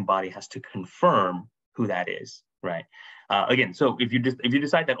the voting body has to confirm who that is. right? Again, so if you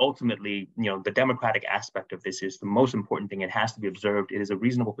decide that ultimately, the democratic aspect of this is the most important thing, it has to be observed. It is a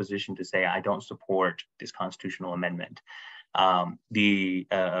reasonable position to say, I don't support this constitutional amendment. But it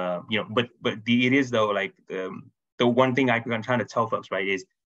is though, like the one thing I'm trying to tell folks, right, is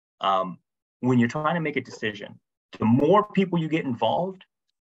when you're trying to make a decision, the more people you get involved,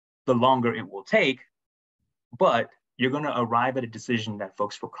 the longer it will take, but you're going to arrive at a decision that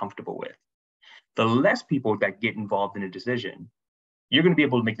folks feel comfortable with. The less people that get involved in a decision, you're going to be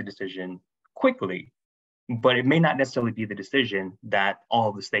able to make the decision quickly, but it may not necessarily be the decision that all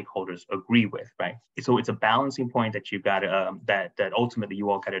of the stakeholders agree with, right? So it's a balancing point that you've got to, that ultimately you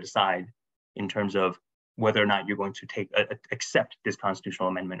all got to decide in terms of whether or not you're going to accept this constitutional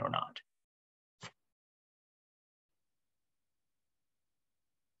amendment or not.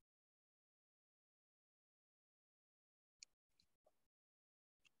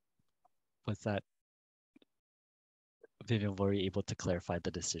 Was that, Vivian, were we able to clarify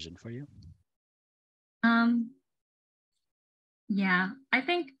the decision for you? Yeah, I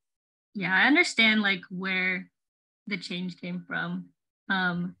think, yeah, I understand like where the change came from.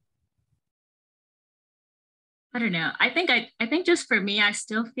 I don't know. I think just for me, I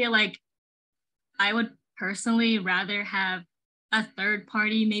still feel like I would personally rather have a third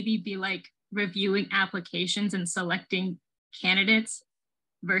party maybe be like reviewing applications and selecting candidates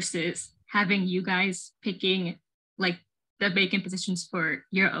versus having you guys picking like the vacant positions for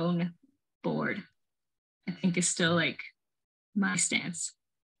your own board. I think is still like my stance.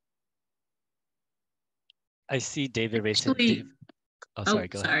 I see David raising. Oh, sorry,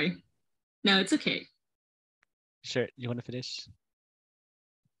 go ahead. Sorry. No, it's okay. Sure, you want to finish?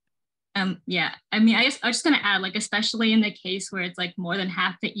 Yeah, I mean, I was just gonna add, like, especially in the case where it's like more than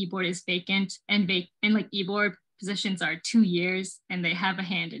half the e-board is vacant and like e-board positions are 2 years and they have a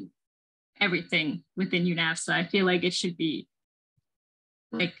hand in everything within UNAVSA. I feel like it should be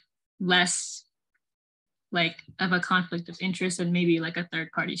like less like of a conflict of interest, and maybe like a third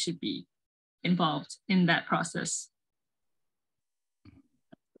party should be involved in that process.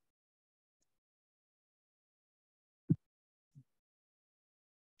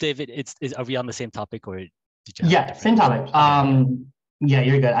 David, are we on the same topic, or did you have Yeah, same topic. Yeah,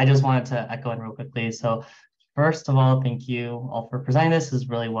 you're good. I just wanted to echo in real quickly. So first of all, thank you all for presenting this. This is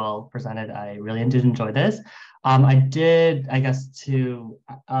really well presented. I really did enjoy this. I did, I guess, to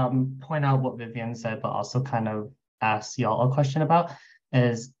point out what Vivian said, but also kind of ask y'all a question about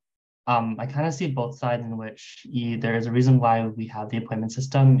is I kind of see both sides in which there is a reason why we have the appointment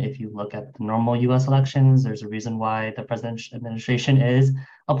system. If you look at the normal US elections, there's a reason why the presidential administration is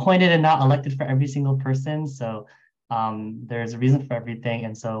appointed and not elected for every single person. So there's a reason for everything.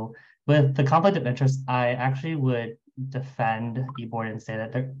 And so with the conflict of interest, I actually would defend eboard and say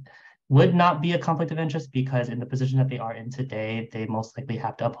that there would not be a conflict of interest, because in the position that they are in today, they most likely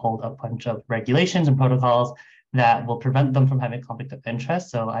have to uphold a bunch of regulations and protocols that will prevent them from having conflict of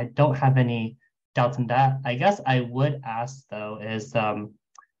interest. So I don't have any doubts in that. I guess I would ask though is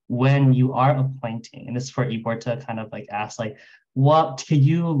when you are appointing, and this is for eboard to kind of like ask, like, what could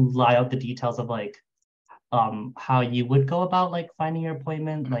you lay out the details of like how you would go about like finding your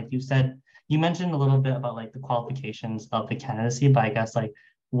appointment? Like you said, you mentioned a little bit about like the qualifications of the candidacy, but I guess like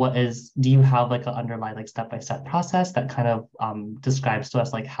do you have like an underlying like step-by-step process that kind of describes to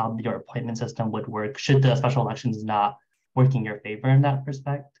us like how your appointment system would work should the special elections not work in your favor in that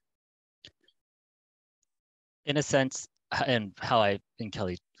respect? In a sense, and and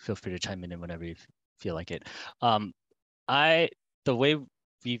Kelly, feel free to chime in whenever you feel like it. The way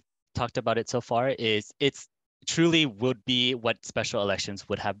we've talked about it so far is it's truly would be what special elections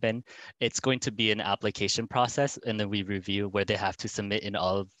would have been. It's going to be an application process, and then we review where they have to submit in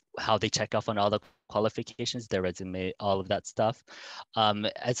all of how they check off on all the qualifications, their resume, all of that stuff,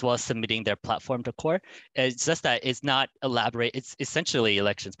 as well as submitting their platform to CoRR. It's just that it's not elaborate. It's essentially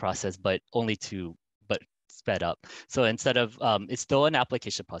elections process, but sped up. So instead of, it's still an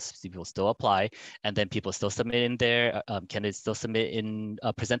application process. People still apply, and then people still submit in their, candidates still submit in,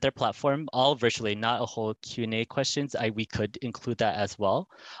 present their platform, all virtually, not a whole Q&A questions. We could include that as well.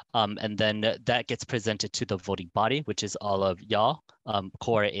 And then that gets presented to the voting body, which is all of y'all,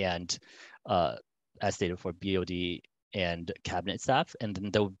 CoRR and as stated for BOD and cabinet staff. And then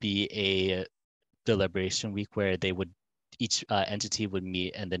there would be a deliberation week where they would, each entity would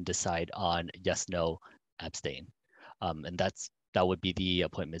meet and then decide on yes, no, abstain. And that would be the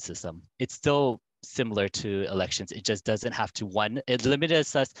appointment system. It's still similar to elections. It just doesn't have to it limited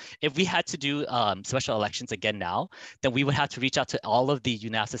us. If we had to do special elections again now, then we would have to reach out to all of the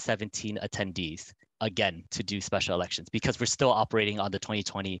UNAVSA 17 attendees again to do special elections because we're still operating on the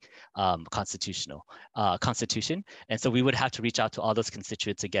 2020 constitution. And so we would have to reach out to all those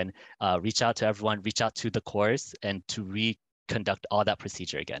constituents again, reach out to everyone, reach out to the cores, and to reconduct all that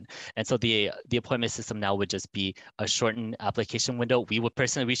procedure again. And so the appointment system now would just be a shortened application window. We would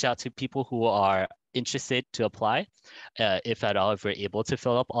personally reach out to people who are interested to apply, if at all, if we're able to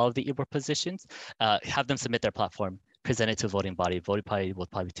fill up all of the eboard positions, have them submit their platform, present it to voting body. Voting body will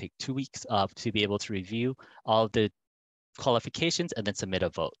probably take 2 weeks to be able to review all of the qualifications and then submit a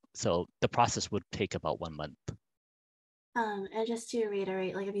vote. So the process would take about 1 month. And just to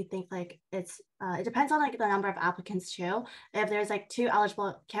reiterate, like if you think like it depends on like the number of applicants too. If there's like 2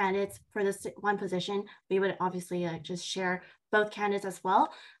 eligible candidates for this one position, we would obviously just share both candidates as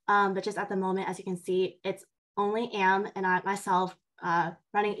well. But just at the moment, as you can see, it's only Am and I myself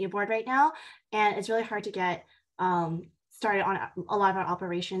running eBoard right now, and it's really hard to get started on a lot of our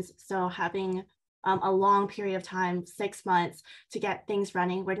operations. So having a long period of time, 6 months, to get things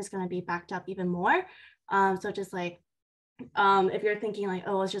running, we're just going to be backed up even more. So just like if you're thinking like,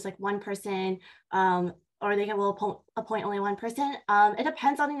 oh, it's just like one person, or they will appoint only one person, it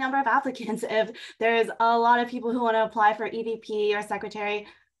depends on the number of applicants. If there's a lot of people who want to apply for EVP or secretary,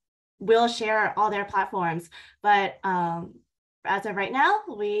 we'll share all their platforms. But as of right now,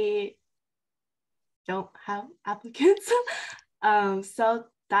 we don't have applicants. So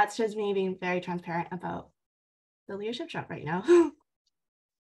that's just me being very transparent about the leadership job right now.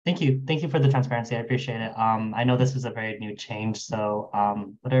 Thank you. Thank you for the transparency. I appreciate it. I know this is a very new change, so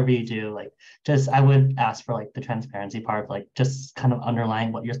whatever you do, like I would ask for like the transparency part, like just kind of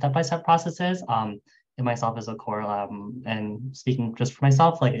underlying what your step-by-step process is. And myself as a core, and speaking just for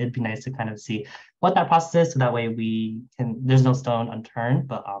myself, like it'd be nice to kind of see what that process is, so that way there's no stone unturned.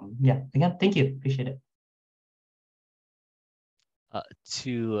 But yeah, again, thank you. Appreciate it.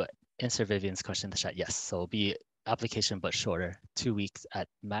 To answer Vivian's question in the chat, yes, so it'll be application but shorter, 2 weeks at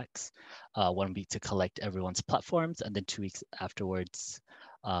max, 1 week to collect everyone's platforms, and then 2 weeks afterwards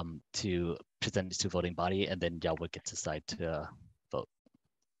to present it to voting body, and then y'all would get to decide to vote.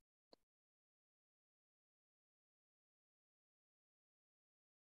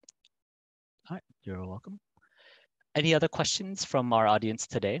 All right, you're welcome. Any other questions from our audience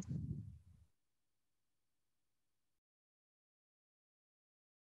today?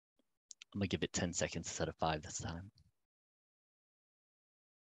 I'm gonna give it 10 seconds instead of 5 this time.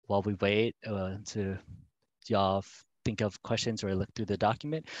 While we wait to y'all think of questions or look through the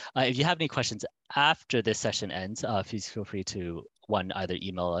document. If you have any questions after this session ends, please feel free to either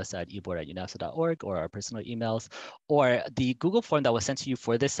email us at eboard@unavsa.org or our personal emails, or the Google form that was sent to you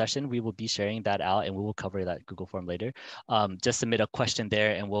for this session. We will be sharing that out and we will cover that Google form later. Just submit a question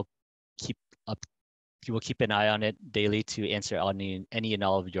there and we'll keep an eye on it daily to answer any and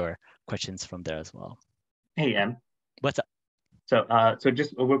all of your questions from there as well. Hey, Em. What's up? So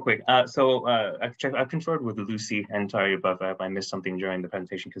just real quick. I've conferred with Lucy, and sorry if I missed something during the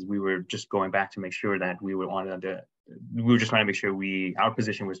presentation, because we were just going back to make sure that we were just trying to make sure our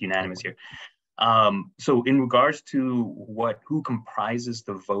position was unanimous here. So in regards to who comprises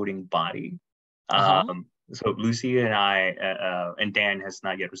the voting body, so Lucy and I and Dan has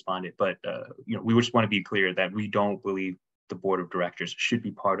not yet responded, but we just want to be clear that we don't believe the board of directors should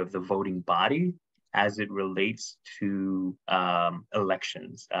be part of the voting body as it relates to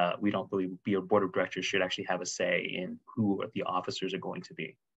elections. We don't believe the board of directors should actually have a say in who the officers are going to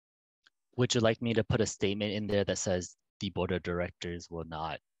be. Would you like me to put a statement in there that says the board of directors will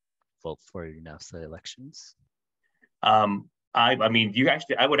not vote for UNAVSA elections? I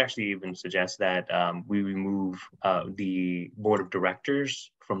would actually even suggest that we remove the board of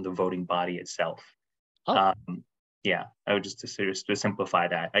directors from the voting body itself. Oh. Yeah, I would just to simplify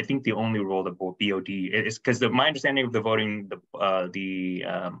that. I think the only role that BOD is, because my understanding of the voting, the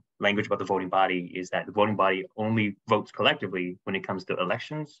language about the voting body is that the voting body only votes collectively when it comes to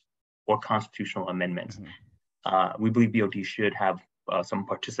elections or constitutional amendments. Mm-hmm. We believe BOD should have some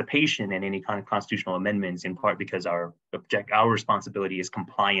participation in any kind of constitutional amendments, in part because our responsibility is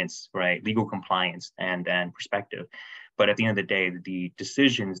compliance, right? Legal compliance and perspective. But at the end of the day, the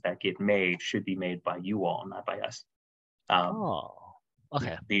decisions that get made should be made by you all, not by us.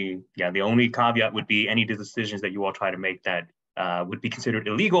 Okay. The only caveat would be any decisions that you all try to make that would be considered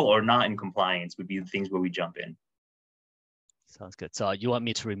illegal or not in compliance would be the things where we jump in. Sounds good. So you want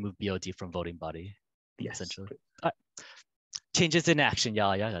me to remove BOD from voting body? Yes. Essentially. All right. Changes in action,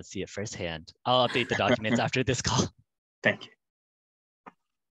 y'all. Y'all gotta see it firsthand. I'll update the documents after this call. Thank you.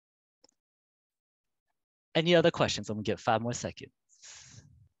 Any other questions? I'm gonna give 5 more seconds.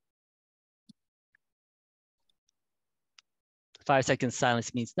 5 seconds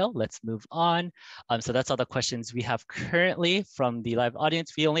silence means no. Let's move on. So that's all the questions we have currently from the live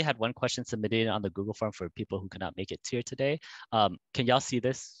audience. We only had one question submitted on the Google form for people who could not make it here today. Can y'all see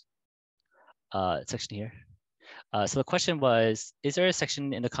this section here? So the question was, is there a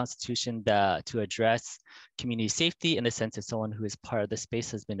section in the Constitution that to address community safety in the sense that someone who is part of the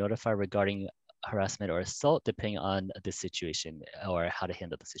space has been notified regarding harassment or assault, depending on the situation or how to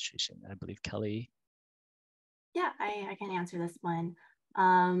handle the situation? I believe Kelly. Yeah, I can answer this one.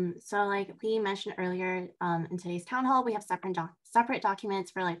 So like we mentioned earlier in today's town hall, we have separate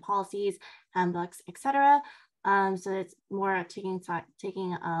documents for like policies, handbooks, etc. So it's more taking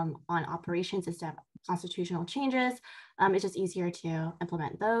on operations instead of constitutional changes. It's just easier to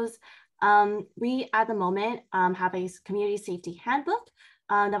implement those. We at the moment have a community safety handbook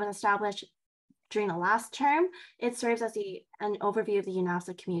that was established during the last term. It serves as an overview of the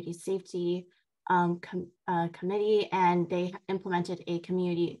UNAVSA community safety committee, and they implemented a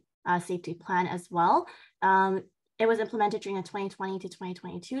community safety plan as well. It was implemented during the 2020 to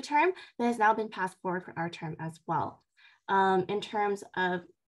 2022 term, but has now been passed forward for our term as well. In terms of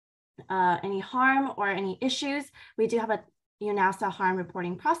any harm or any issues, we do have a UNAVSA harm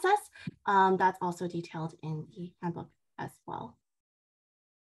reporting process that's also detailed in the handbook as well.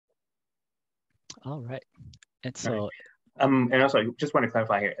 All right. And so and also, I just want to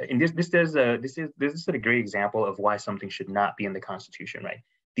clarify here. And this is a great example of why something should not be in the Constitution, right?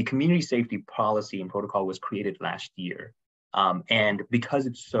 The community safety policy and protocol was created last year, and because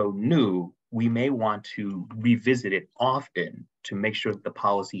it's so new, we may want to revisit it often to make sure that the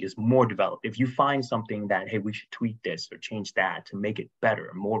policy is more developed. If you find something that, hey, we should tweak this or change that to make it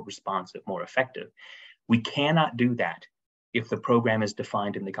better, more responsive, more effective, we cannot do that if the program is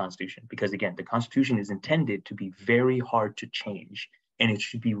defined in the Constitution, because again, the Constitution is intended to be very hard to change, and it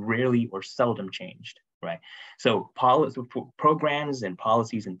should be rarely or seldom changed, right? So programs and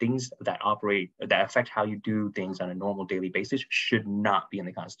policies and things that that affect how you do things on a normal daily basis should not be in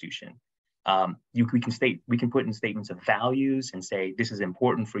the Constitution. We can put in statements of values and say, this is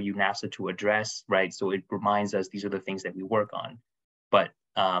important for UNAVSA to address, right? So it reminds us these are the things that we work on. But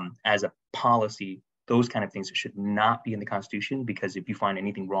as a policy, those kind of things should not be in the Constitution, because if you find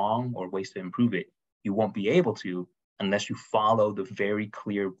anything wrong or ways to improve it, you won't be able to unless you follow the very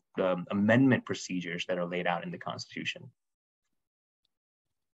clear amendment procedures that are laid out in the Constitution.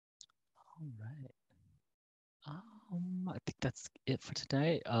 all right. I think that's it for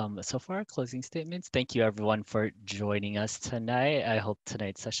tonight. So for our closing statements, thank you everyone for joining us tonight. I hope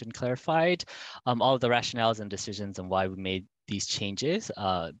tonight's session clarified all of the rationales and decisions and why we made these changes.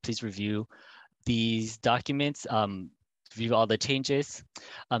 Please review these documents, view all the changes.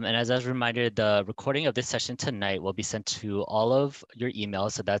 And as a reminder, the recording of this session tonight will be sent to all of your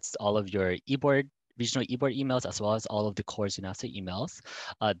emails. So that's all of your regional eboard emails, as well as all of the CoRR's UNAVSA emails.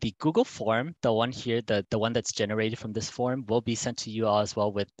 The Google form, the one here, the one that's generated from this form, will be sent to you all as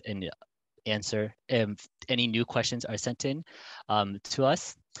well with an answer if any new questions are sent in to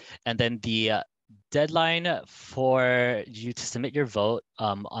us. And then the deadline for you to submit your vote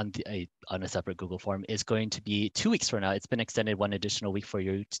on a separate Google form is going to be 2 weeks from now. It's been extended 1 additional week for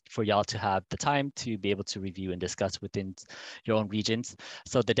y'all to have the time to be able to review and discuss within your own regions.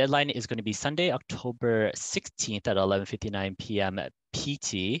 So the deadline is going to be Sunday, October 16th at 11:59 p.m.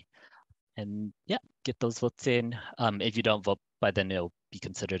 PT. And yeah, get those votes in. If you don't vote by then, it'll be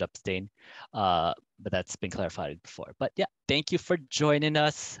considered abstain. But that's been clarified before. But yeah, thank you for joining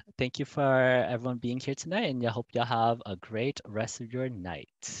us. Thank you for everyone being here tonight, and I hope y'all have a great rest of your night.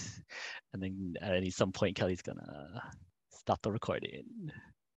 And then at some point, Kelly's gonna stop the recording.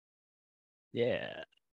 Yeah.